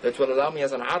war, that will allow me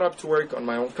as an Arab to work on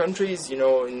my own countries,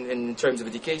 in terms of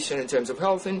education, in terms of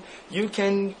health, and you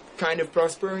can kind of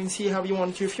prosper and see how you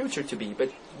want your future to be.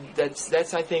 But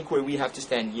that's I think where we have to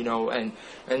stand, and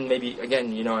maybe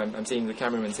again, I'm seeing the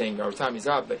cameraman saying our time is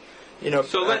up, but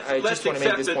so I just want to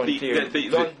make this point clear.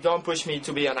 Don't push me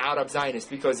to be an Arab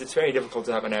Zionist, because it's very difficult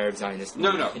to have an Arab Zionist.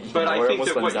 No, but I think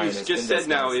that what Zionist you just said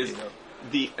now is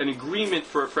an agreement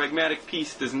for a pragmatic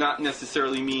peace does not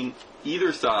necessarily mean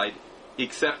either side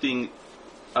accepting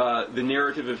the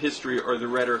narrative of history or the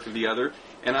rhetoric of the other.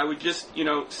 And I would just,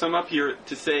 sum up here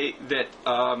to say that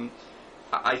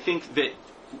I think that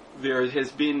there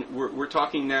has been, we're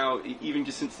talking now, even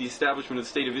just since the establishment of the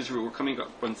State of Israel, we're coming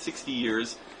up on 60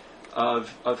 years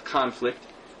of conflict.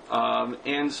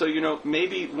 And so,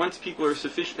 maybe once people are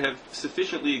have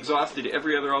sufficiently exhausted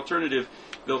every other alternative,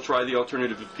 they'll try the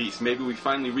alternative of peace. Maybe we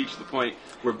finally reach the point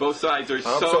where both sides are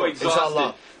so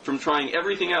exhausted from trying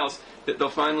everything else that they'll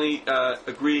finally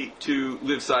agree to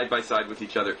live side by side with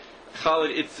each other.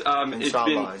 Khaled, it's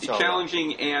been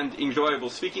challenging and enjoyable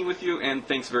speaking with you, and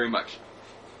thanks very much.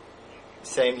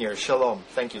 Same here. Shalom.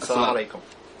 Thank you. Assalamu alaikum.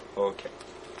 Okay.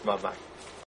 Bye-bye.